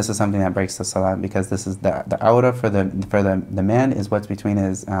 And this is something that breaks the salah, because this is the awrah for the man is what's between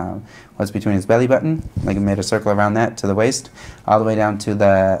his belly button, like it made a circle around that to the waist, all the way down to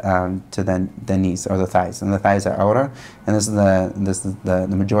the knees or the thighs, and the thighs are awrah. And this is the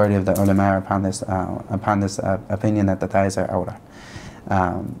majority of the ulama upon this opinion that the thighs are awrah,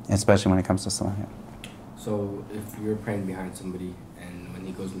 especially when it comes to salah. Yeah. So if you're praying behind somebody and when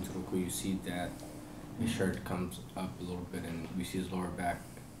he goes into ruku, you see that his shirt comes up a little bit and we see his lower back,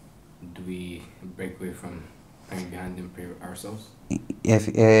 do we break away from praying behind him, pray ourselves? If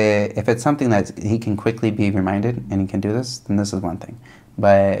it's something that he can quickly be reminded and he can do this, then this is one thing.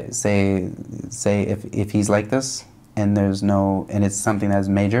 But say if he's like this and and it's something that's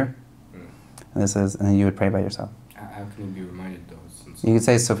major, and you would pray by yourself. How can you be reminded though? You could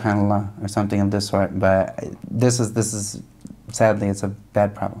say Subhanallah or something of this sort, but this is sadly it's a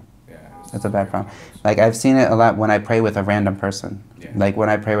bad problem. It's a bad problem. Like I've seen it a lot when I pray with a random person. Yeah. Like when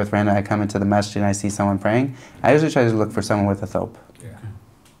I pray with random, I come into the masjid and I see someone praying. I usually try to look for someone with a thobe.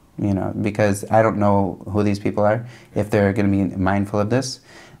 Yeah. Because I don't know who these people are, if they're going to be mindful of this.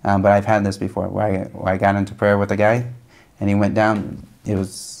 But I've had this before, where I got into prayer with a guy, and he went down. It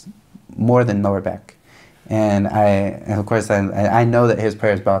was more than lower back. And of course, I know that his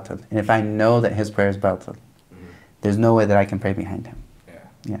prayer is batil. And if I know that his prayer is batil, there's no way that I can pray behind him.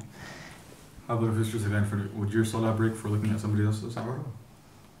 Yeah. How about if it's just a guy would your salah break for looking at somebody else's awrah?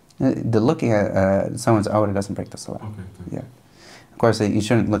 The looking at someone's awrah doesn't break the salah. Okay. Yeah. Of course, you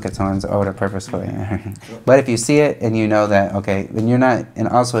shouldn't look at someone's awrah purposefully. But if you see it and you know that, okay, then you're not, and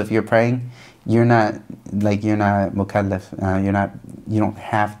also if you're praying, you're not mukallaf. You don't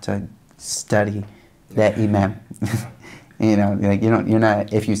have to study that imam. You're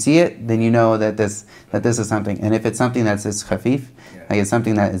not. If you see it, then you know that this is something. And if it's something that's khafif, like it's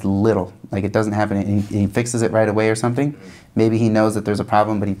something that is little, like it doesn't happen, and he fixes it right away or something. Maybe he knows that there's a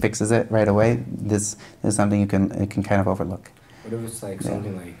problem, but he fixes it right away. This is something you can kind of overlook. What if it's like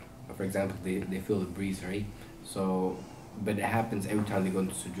something like, for example, they feel the breeze, right? So, but it happens every time they go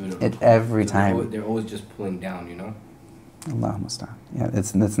into sujood. Every time. They're always just pulling down, Allah musta'an. Yeah,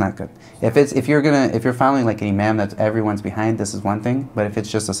 it's not good. If you're following like an imam that everyone's behind, this is one thing. But if it's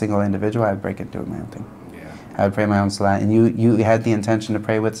just a single individual, I'd break it to my own thing. Yeah. I would pray my own salah, and you had the intention to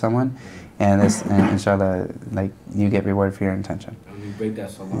pray with someone, and inshallah, like you get rewarded for your intention. And you break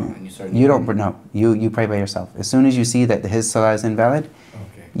that salah and you start. You don't no. You pray by yourself. As soon as you see that his salah is invalid,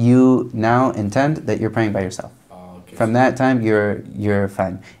 you now intend that you're praying by yourself. Okay. From that time, you're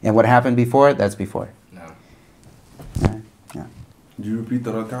fine. And what happened before, that's before. Do you repeat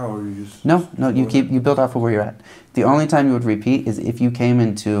the rak'ah or you just... No, you build off of where you're at. The only time you would repeat is if you came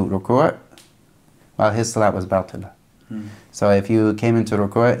into ruku' while his salat was batil. So if you came into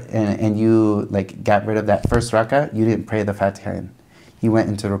ruku' and you got rid of that first rak'ah, you didn't pray the Fatiha in. You went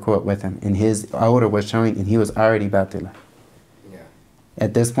into ruku' with him, and his awrah was showing, and he was already batil.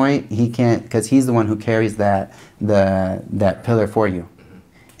 At this point, he can't, because he's the one who carries that pillar for you.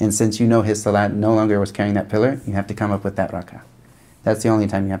 And since you know his salat no longer was carrying that pillar, you have to come up with that rak'ah. That's the only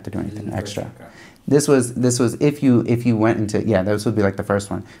time you have to do anything extra. This was if you went into, this would be like the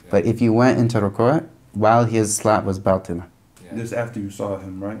first one. But if you went into ruku' while his salat was batil. This after you saw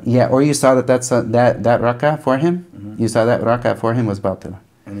him, right? Yeah, or you saw that rak'ah for him. You saw that rak'ah for him was batil.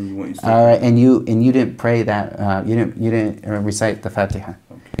 And then you went. All right, and you didn't pray that. You didn't recite the Fatiha.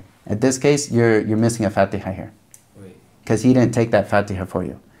 Okay. At this case, you're missing a Fatiha here, because he didn't take that Fatiha for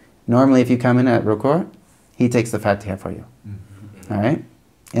you. Normally, if you come in at ruku', he takes the Fatiha for you. All right,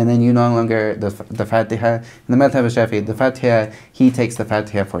 and then you no longer the Fatiha. In the madhab of Shafi'i, the Fatiha, he takes the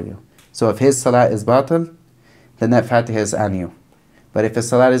Fatiha for you. So if his salat is batil, then that Fatiha is on you. But if his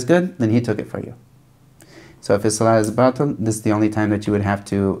salat is good, then he took it for you. So if his salat is batil, this is the only time that you would have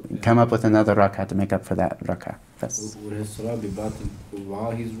to come up with another rak'ah to make up for that rak'ah. Would his salat be batil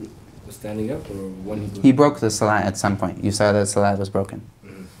while he's standing up, or when he broke the salat at some point? You saw that salat was broken.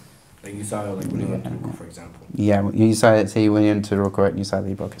 Like you saw, like when you went to ruku, for example. Yeah, you saw it. Say you went into the ruku' and you saw that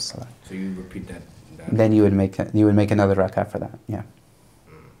he broke his salah. So you repeat that. Then you would make another rak'ah for that. Yeah.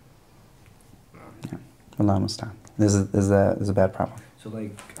 Yeah. Allah musta'an. This is a bad problem. So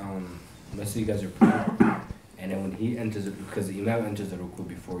like, let's say you guys are praying, and then when he enters it, because the imam enters the ruku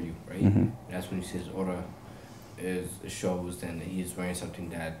before you, right? Mm-hmm. That's when he says aura shows, then he's wearing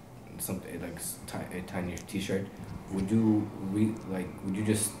something like a tiny t-shirt. Would you would you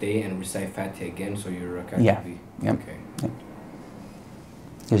just stay and recite Fatiha again so your rak'ah Yeah. could be Yep. okay?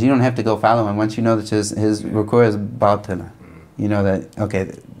 Because you don't have to go follow him. Once you know that his ruku' is batila, you know that,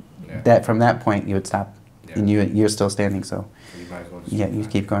 okay, that from that point you would stop. Yeah. And you're still standing, so You might as well just you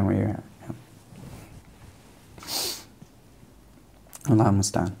keep going where you're at. Yeah. Allah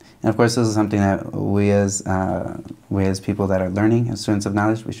musta'an. And of course, this is something that we as people that are learning, as students of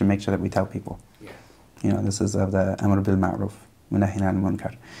knowledge, we should make sure that we tell people. Yeah. You know, this is of the amr bil ma'ruf wa nahy anil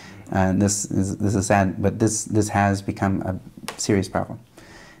munkar. And this is sad, but this has become a serious problem.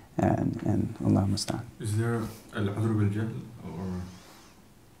 And Allah musta'an. Is there al-udhr bil-jahl or?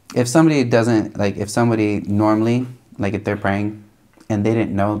 If somebody doesn't, like if somebody normally, like if they're praying and they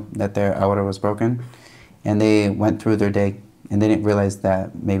didn't know that their aura was broken and they went through their day and they didn't realize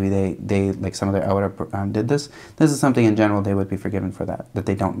that maybe they like some of their aura did this is something in general they would be forgiven for that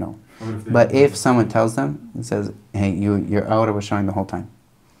they don't know. But if someone tells them and says, hey, your aura was showing the whole time,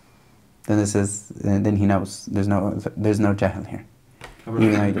 then he knows there's no jahl here.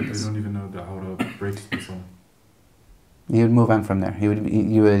 Even though they don't even know the aura breaks the salah. He would move on from there.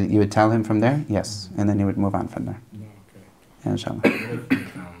 You would tell him from there, yes, and then he would move on from there. Okay. Inshallah.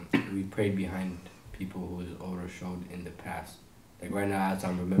 We prayed behind people whose aura showed in the past. Like right now, as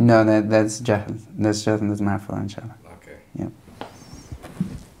I'm remembering. No, that's jahl. That's ma'fur, inshallah. Okay. Yeah.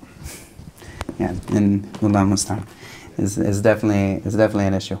 Yeah, and Allah musta'an is definitely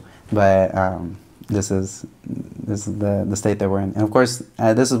an issue. But this is the state that we're in, and of course,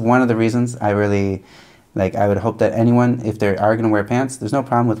 this is one of the reasons I really. Like, I would hope that anyone, if they are going to wear pants, there's no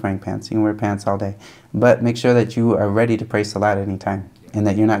problem with wearing pants. You can wear pants all day. But make sure that you are ready to pray salat at any time. And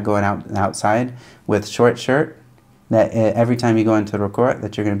that you're not going outside with short shirt, that every time you go into ruku',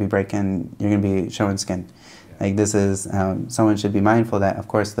 that you're going to be showing skin. Like, this is, someone should be mindful that, of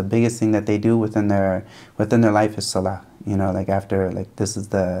course, the biggest thing that they do within their life is salah. You know, like this is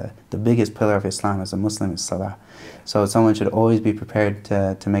the biggest pillar of Islam as a Muslim is salah. So someone should always be prepared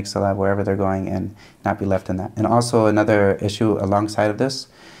to make salah wherever they're going and not be left in that. And also another issue alongside of this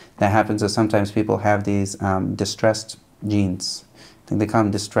that happens is sometimes people have these distressed jeans. I think they call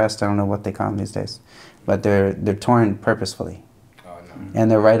them distressed. I don't know what they call them these days. But they're torn purposefully. Oh, no.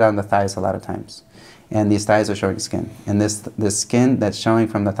 And they're right on the thighs a lot of times. And these thighs are showing skin. And this skin that's showing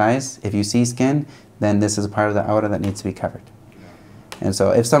from the thighs, if you see skin, then this is part of the aura that needs to be covered. And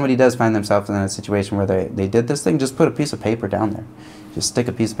so if somebody does find themselves in a situation where they did this thing, just put a piece of paper down there. Just stick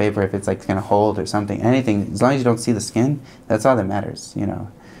a piece of paper if it's like going to hold or something. Anything, as long as you don't see the skin, that's all that matters, you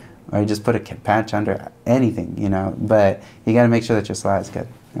know. Or you just put a patch under anything, you know. But you got to make sure that your salah is good.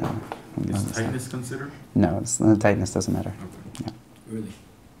 You know. Is tightness considered? No, the tightness doesn't matter. Okay. Yeah. Really?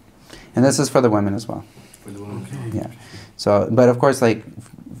 And this is for the women as well. For the women. Okay. Yeah. So, but of course, like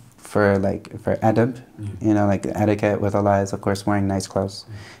for adab, you know, like etiquette with Allah is of course wearing nice clothes,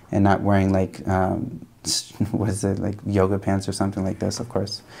 and not wearing like what is it, like yoga pants or something like this. Of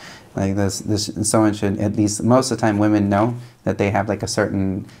course, like this someone should, at least most of the time, women know that they have like a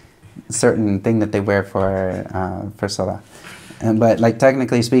certain thing that they wear for salah. But like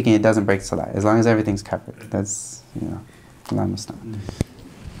technically speaking, it doesn't break salah as long as everything's covered. That's, you know, Allah musta'an.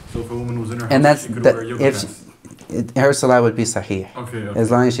 So if a woman was in her house, And that's she could wear yoga pants. Her salah would be sahih. Okay.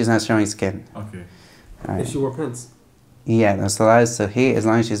 As long as she's not showing skin. Okay. If she wore pants. Yeah, the salah is sahih as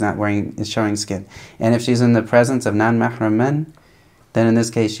long as she's not showing skin. And if she's in the presence of non-mahram men, then in this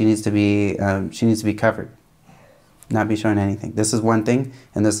case she needs to be covered, not be showing anything. This is one thing,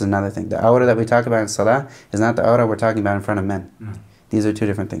 and this is another thing. The aura that we talk about in salah is not the aura we're talking about in front of men. No. These are two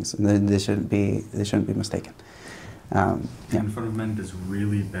different things. They shouldn't be mistaken. Yeah. In front of men, does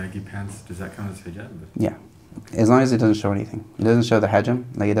really baggy pants, does that count as hijab? Yeah. As long as it doesn't show anything. It doesn't show the hajam,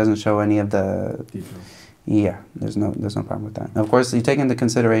 like it doesn't show any of the Details. Yeah, there's no problem with that. Of course, you take into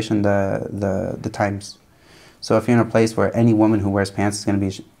consideration the times. So if you're in a place where any woman who wears pants is going to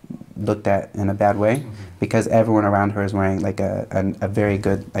be looked at in a bad way, because everyone around her is wearing like a very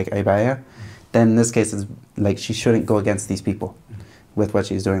good like abaya, then in this case it's like she shouldn't go against these people with what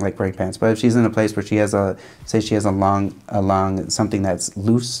she's doing, like wearing pants. But if she's in a place where she has a long something that's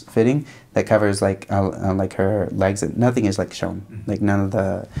loose fitting that covers like her legs, and nothing is like shown, like none of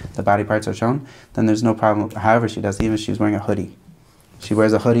the body parts are shown, then there's no problem. However she does, even if she's wearing a hoodie, she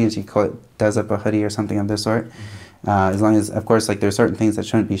wears a hoodie and she does up a hoodie or something of this sort, as long as, of course, like there's certain things that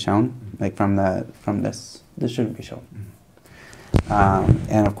shouldn't be shown, like from this shouldn't be shown.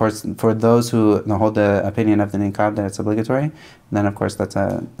 And of course, for those who hold the opinion of the niqab that it's obligatory, then of course that's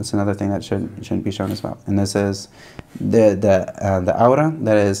another thing that shouldn't be shown as well. And this is the aura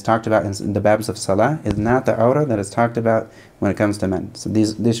that is talked about in the babs of salah is not the aura that is talked about when it comes to men. So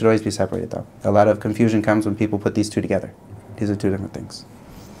these should always be separated though. A lot of confusion comes when people put these two together. These are two different things.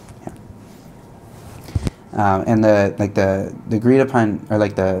 And the agreed upon, or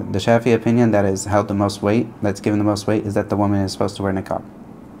like the Shafi'i opinion that is held the most weight, that's given the most weight, is that the woman is supposed to wear niqab.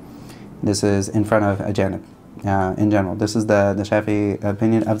 This is in front of ajanib, in general. This is the Shafi'i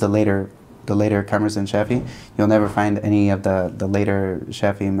opinion of the later comers in Shafi'i. You'll never find any of the later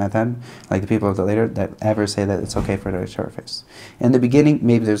Shafi'i madhab, like the people of the later, that ever say that it's okay for her to show her face. In the beginning,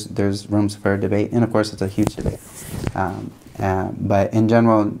 maybe there's rooms for debate, and of course it's a huge debate. But in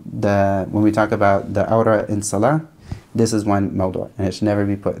general, when we talk about the awra in salah, this is one mawdu', and it should never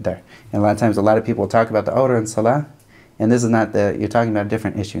be put there. And a lot of times, a lot of people talk about the awra in salah, and this is not you're talking about a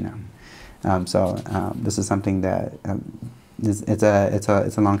different issue now. This is something that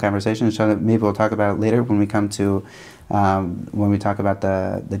it's a long conversation. So maybe we'll talk about it later when we come to when we talk about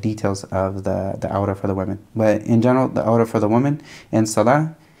the details of the awra for the women. But in general, the awra for the woman in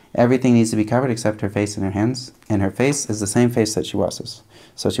salah, everything needs to be covered except her face and her hands. And her face is the same face that she washes.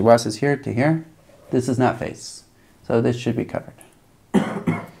 So she washes here to here. This is not face. So this should be covered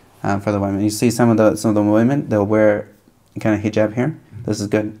for the women. You see some of the women, they'll wear kind of hijab here. This is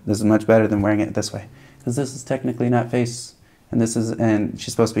good. This is much better than wearing it this way, because this is technically not face, and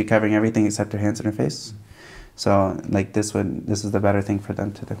she's supposed to be covering everything except her hands and her face. So like this is the better thing for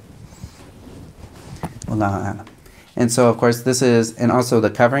them to do. Wallahu a'lam. And so, of course, and also the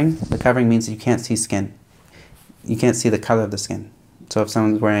covering. The covering means you can't see skin. You can't see the color of the skin. So if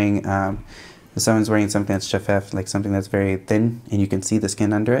someone's wearing something that's shafaf, like something that's very thin, and you can see the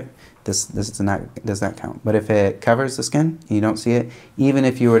skin under it, this does not count. But if it covers the skin, and you don't see it, even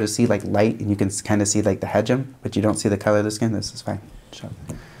if you were to see like light, and you can kind of see like the hajam, but you don't see the color of the skin, this is fine.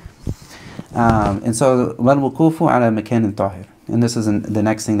 And so, وَالْوُقُوفُ عَلَى مَكَانٍ طَاهِرٍ. And this is the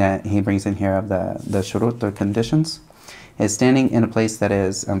next thing that he brings in here of the shurut, or conditions, is standing in a place that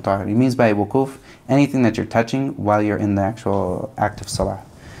is tahir. He means by wukuf, anything that you're touching while you're in the actual act of salah.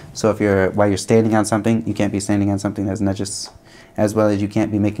 So while you're standing on something, you can't be standing on something that's najis, as well as you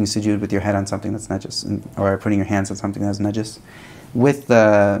can't be making sujood with your head on something that's najis, or putting your hands on something that's najis, with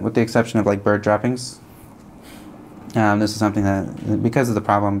the exception of like bird droppings. This is something that, because of the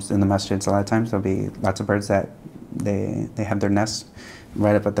problems in the masjids, a lot of times there'll be lots of birds that they have their nest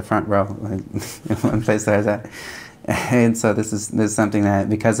right up at the front row, like one place that I was at. And so this is something that,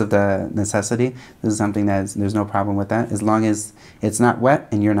 because of the necessity, this is something that there's no problem with that, as long as it's not wet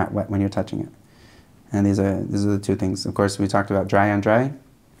and you're not wet when you're touching it. And these are the two things. Of course, we talked about dry on dry,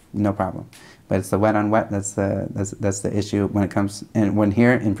 no problem. But it's the wet on wet that's the issue when it comes. And when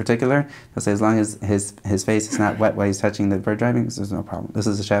here in particular, they'll say as long as his face is not wet while he's touching the bird droppings, there's no problem. This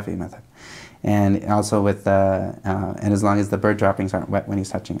is the Shafi'i method. And also with and as long as the bird droppings aren't wet when he's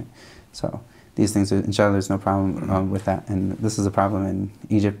touching it. So these things, inshallah, there's no problem with that. And this is a problem in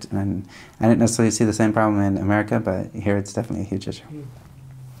Egypt, and I didn't necessarily see the same problem in America, but here it's definitely a huge issue.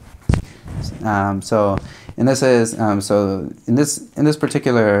 In this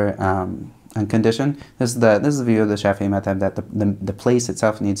particular condition, this is the view of the Shafi'i madhab, that the place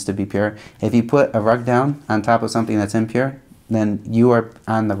itself needs to be pure. If you put a rug down on top of something that's impure, then you are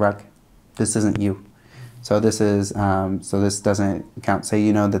on the rug. This isn't you. So this doesn't count. Say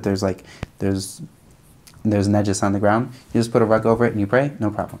you know that there's najis on the ground, you just put a rug over it and you pray, no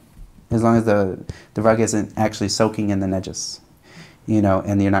problem, as long as the rug isn't actually soaking in the najis,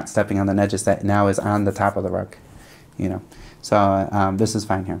 and you're not stepping on the najis that now is on the top of the rug, So this is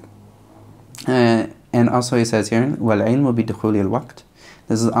fine here. And also he says here, وَالْعِلْمُ بِدُخُولِ الْوَقْتِ.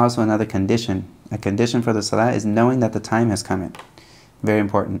 This is also another condition. A condition for the salah is knowing that the time has come in. Very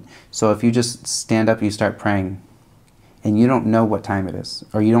important. So if you just stand up, you start praying, and you don't know what time it is,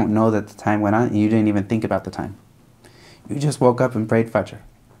 or you don't know that the time went on, and you didn't even think about the time. You just woke up and prayed Fajr.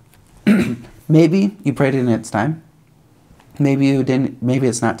 Maybe you prayed in its time. Maybe you didn't. Maybe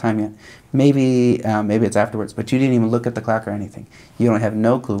it's not time yet. Maybe it's afterwards, but you didn't even look at the clock or anything. You don't have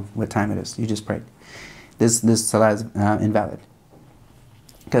no clue what time it is. You just prayed. This salah is invalid.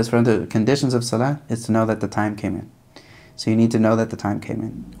 Because from the conditions of salah is to know that the time came in. So you need to know that the time came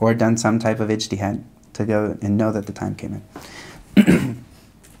in, or done some type of ijtihad to go and know that the time came in.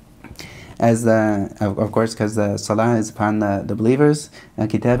 as of course, because the salah is upon the believers,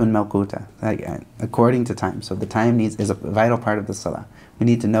 kitab and mawquta, like according to time. So the time is a vital part of the salah. We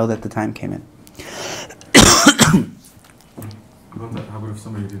need to know that the time came in. How about if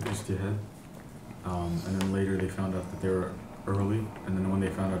somebody did ijtihad, and then later they found out that they were early, and then when they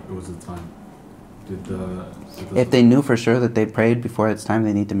found out it was the time, if they knew for sure that they prayed before it's time,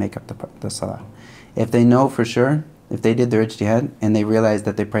 they need to make up the salah. If they know for sure, if they did their ijtihad and they realized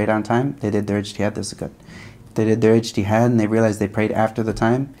that they prayed on time, they did their ijtihad, this is good. If they did their ijtihad and they realized they prayed after the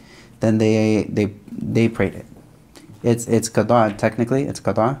time, then they prayed it. It's qada, technically, it's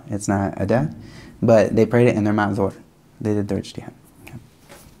qada, it's not ada, but they prayed it in their ma'zur. They did their ijtihad. Okay.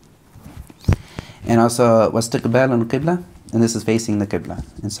 And also, wastiqbal al-qibla, and this is facing the qibla.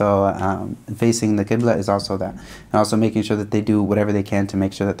 And so facing the qibla is also that. And also making sure that they do whatever they can to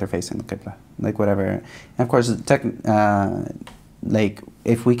make sure that they're facing the qibla. Like whatever. And of course, like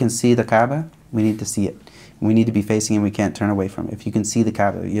if we can see the Kaaba, we need to see it. We need to be facing it, we can't turn away from it. If you can see the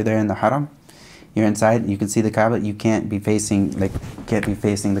Kaaba, you're there in the haram, you're inside, you can see the Kaaba, you can't be facing, the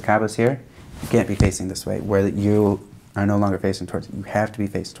Kaaba's here, you can't be facing this way, where you are no longer facing towards it. You have to be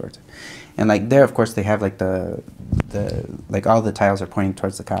faced towards it. And like there, of course, they have like like all the tiles are pointing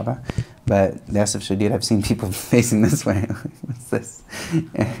towards the Kaaba, but the Asaf Shadid, I've seen people facing this way. What's this?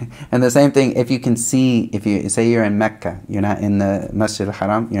 And the same thing, if you can see, if you say you're in Mecca, you're not in the Masjid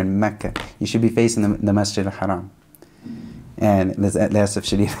al-Haram, you're in Mecca, you should be facing the Masjid al-Haram. And the Asaf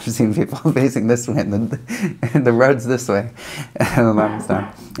Shadid, I've seen people facing this way, and the road's this way.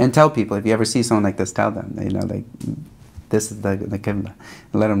 And tell people, if you ever see someone like this, tell them, like, this is the Qibla.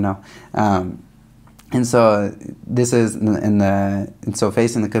 Let them know. And so this is, and so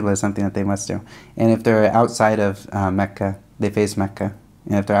facing the Qibla is something that they must do. And if they're outside of Mecca, they face Mecca.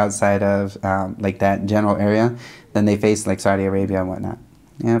 And if they're outside of like that general area, then they face like Saudi Arabia and whatnot.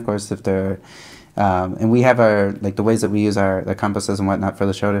 And of course, if they're and we have our, like the ways that we use the compasses and whatnot for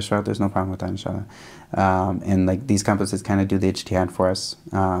the shoulder, there's no problem with that, inshallah. And like these compasses kind of do the ijtihad for us,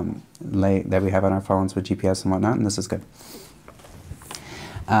 like that we have on our phones with GPS and whatnot, and this is good.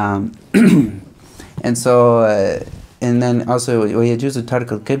 And so, and then also, وَيَجُوزُ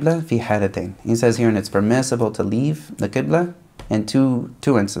تَرْكُ الْقِبْلَةِ فِي حَالَتَيْنِ. He says here, and it's permissible to leave the Qibla in two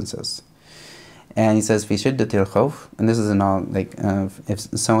instances. And he says, في شدة الخوف, and this is in all, like, if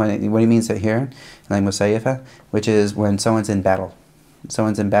someone, what he means here, like musayyifa, which is when someone's in battle.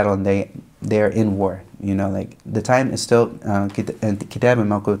 Someone's in battle and they're in war. Like the time is still kitab and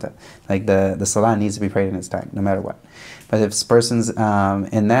mawquta. Like the salah needs to be prayed in its time, no matter what. But if this person's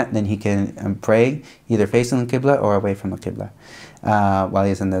in that, then he can pray either facing the qibla or away from the qibla while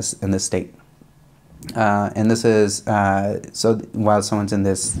he's in this state. And this is so while someone's in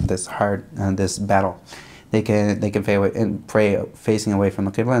this hard this battle, they can pray facing away from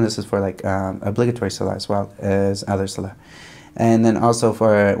the qibla, and this is for like obligatory salah as well as other salah. And then also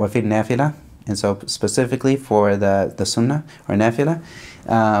for wafid nafila, and so specifically for the sunnah or nafila,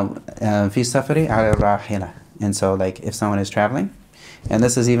 fi safari ala rahila. And so like if someone is traveling, and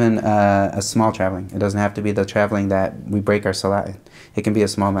this is even a small traveling. It doesn't have to be the traveling that we break our salah in. It can be a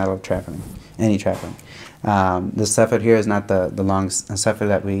small matter of traveling, any traveling. The safar here is not the long safar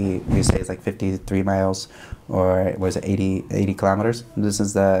that we say is like 53 miles, or was it 80 kilometers. This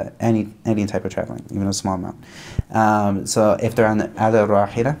is any type of traveling, even a small amount. So if they're on the ala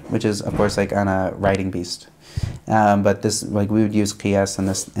rahila, which is of course like on a riding beast. But this, like we would use qiyas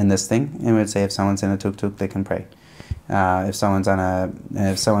in this thing, and we would say if someone's in a tuk-tuk, they can pray. If someone's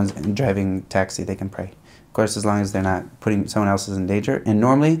driving taxi, they can pray. Of course, as long as they're not putting someone else in danger. And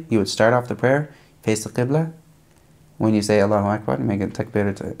normally, you would start off the prayer, face the qibla. When you say Allahu Akbar, make it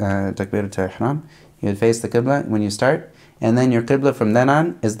takbir to ihram. You would face the qibla when you start, and then your qibla from then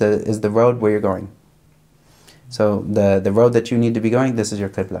on is the road where you're going. So the road that you need to be going, this is your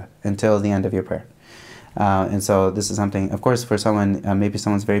qibla until the end of your prayer. And so this is something, of course, for someone, maybe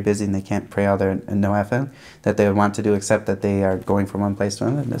someone's very busy and they can't pray all their nawafil that they would want to do, except that they are going from one place to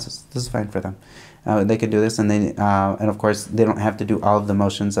another. This is fine for them. They can do this, and of course they don't have to do all of the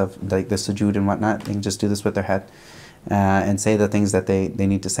motions of like the sujood and whatnot. They can just do this with their head and say the things that they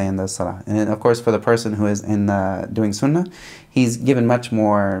need to say in the salah. And then, of course, for the person who is in doing sunnah, he's given much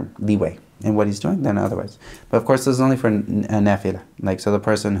more leeway in what he's doing than otherwise. But of course, this is only for nafila. Like, so the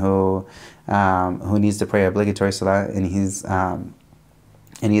person who needs to pray obligatory salah and he's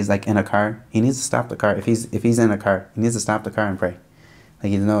like in a car, he needs to stop the car. If he's in a car, he needs to stop the car and pray.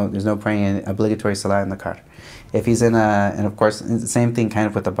 Like, there's no praying in obligatory salah in the car. If he's and of course, it's the same thing kind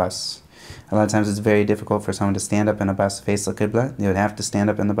of with the bus. A lot of times it's very difficult for someone to stand up in a bus, face the qibla. They would have to stand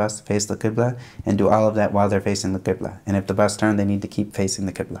up in the bus, face the qibla, and do all of that while they're facing the qibla. And if the bus turned, they need to keep facing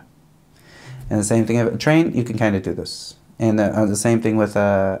the qibla. And the same thing of a train, you can kind of do this. And the same thing with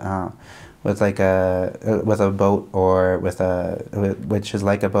a boat, or which is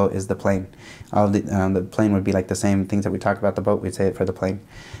like a boat, is the plane. The plane would be like the same things that we talk about the boat. We'd say it for the plane,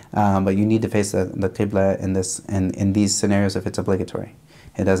 but you need to face the qibla in these scenarios if it's obligatory.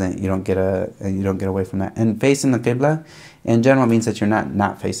 It doesn't. You don't get away from that. And facing the qibla, in general, means that you're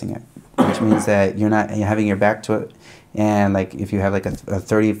not facing it, which means that you're having your back to it. And like if you have like a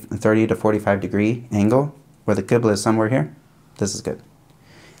 30 to 45 degree angle where the qibla is somewhere here, this is good.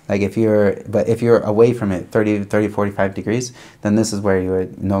 Like if you're away from it 30, 45 degrees, then this is where you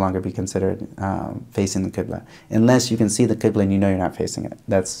would no longer be considered facing the qibla. Unless you can see the qibla and you know you're not facing it.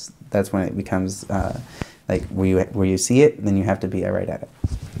 That's when it becomes like where you see it, then you have to be right at it.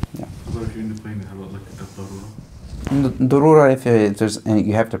 Yeah. How about if you're in the plane, how about like the darura? Darura, if there's,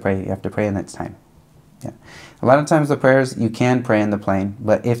 you have to pray in its time. Yeah. A lot of times the prayers, you can pray in the plane,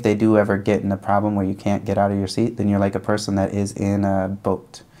 but if they do ever get in a problem where you can't get out of your seat, then you're like a person that is in a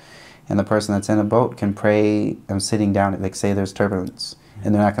boat. And the person that's in a boat can pray sitting down, like say there's turbulence,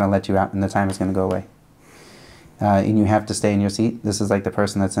 and they're not going to let you out, and the time is going to go away. And you have to stay in your seat. This is like the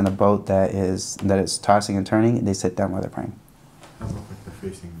person that's in a boat that is tossing and turning, and they sit down while they're praying. How about like the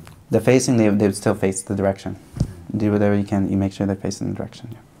facing? The facing, they would still face the direction. Do whatever you can, you make sure they're facing the direction.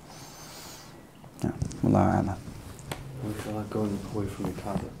 Yeah. Yeah. Wallahu a'lam. What if you're like going away from the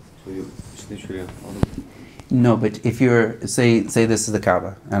Kaaba? So it's literally No, but if you're, say this is the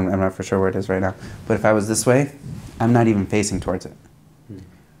Kaaba, I'm not for sure where it is right now, but if I was this way, I'm not even facing towards it.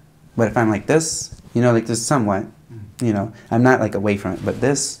 But if I'm like this, like this somewhat, I'm not like away from it, but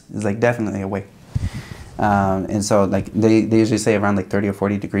this is like definitely away. And so like they usually say around like 30 or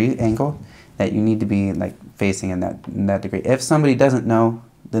 40 degree angle that you need to be like facing in that degree. If somebody doesn't know,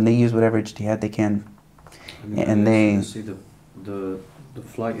 then they use whatever ijtihad they can. And they see the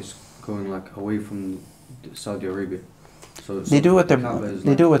flight is going like away from Saudi Arabia. So they do it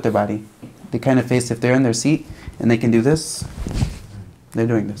with their body. They kind of face, if they're in their seat and they can do this, they're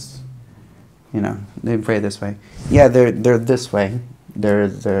doing this. They pray this way. Yeah, they're this way. Their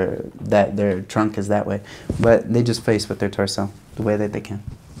trunk is that way, but they just face with their torso the way that they can,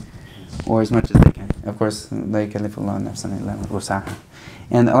 or as much as they can. Of course, like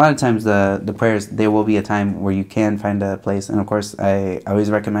and a lot of times the prayers, there will be a time where you can find a place. And of course, I always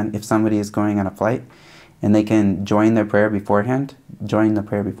recommend if somebody is going on a flight and they can join their prayer beforehand, join the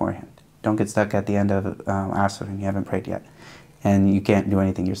prayer beforehand. Don't get stuck at the end of Asr and you haven't prayed yet, and you can't do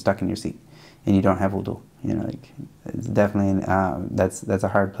anything. You're stuck in your seat and you don't have wudu. It's definitely that's a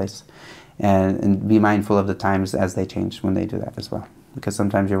hard place, and be mindful of the times as they change when they do that as well. Because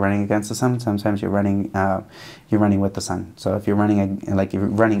sometimes you're running against the sun, sometimes you're running with the sun. So if you're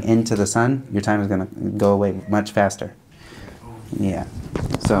running into the sun, your time is going to go away much faster. Yeah.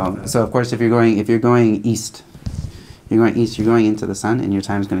 So of course if you're going east, you're going into the sun, and your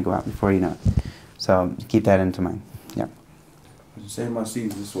time is going to go out before you know it. So keep that into mind. Yeah. Say my seat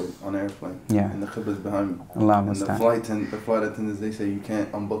is this way on an airplane. Yeah. And the qibla is behind me. Allah and the musta'an. flight attendants, they say you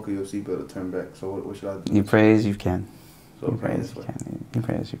can't unbuckle your seatbelt to turn back. So what should I do? You pray as you can. So You pray as you can. You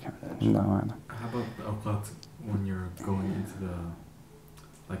pray as you can. Allahu a'lam. How about the awqat when you're going into the,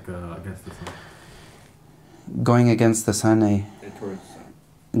 against the sun? Going against the sun,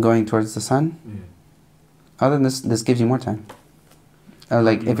 going towards the sun? Yeah. Other than this gives you more time.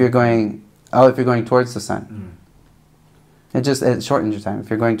 If you're going towards the sun. It shortens your time. If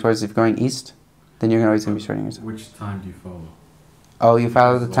you're going east, then you're always going to be shortening your time. Which time do you follow? Oh, you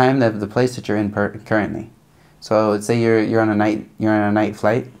follow the time of the place that you're in currently. So let's say you're on a night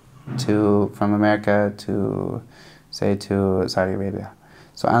flight from America to Saudi Arabia.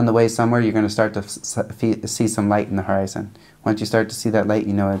 So on the way somewhere, you're going to start to see some light in the horizon. Once you start to see that light,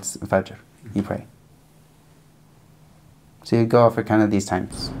 you know it's Fajr. You pray. So you go for kind of these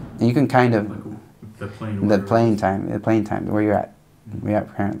times, and you can kind of the plane time where you're at. We're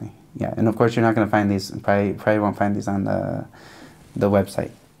at currently. Yeah, and of course you're not going to find these. Probably won't find these on the website.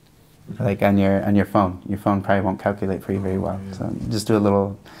 Like on your phone. Your phone probably won't calculate for you very well. So just do a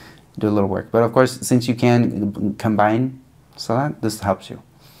little work. But of course, since you can combine salat, this helps you.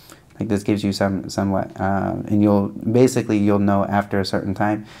 Like this gives you somewhat, and you'll know after a certain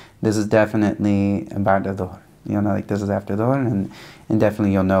time, this is definitely ba'da dhuhr. You'll know like this is after dhuhr, and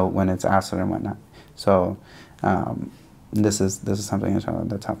definitely you'll know when it's asr and whatnot. So this is something inshallah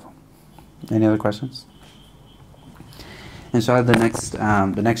that's helpful. Any other questions? Inshallah, the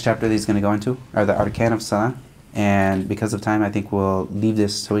next chapter that he's going to go into are the arkan of salah, and because of time, I think we'll leave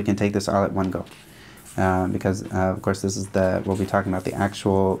this so we can take this all at one go. Because of course we'll be talking about the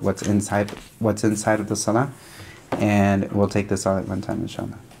actual what's inside of the salah, and we'll take this all at one time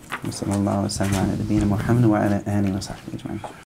inshallah. وصلى الله وسلم على نبينا محمد وعلى آله وصحبه أجمعين.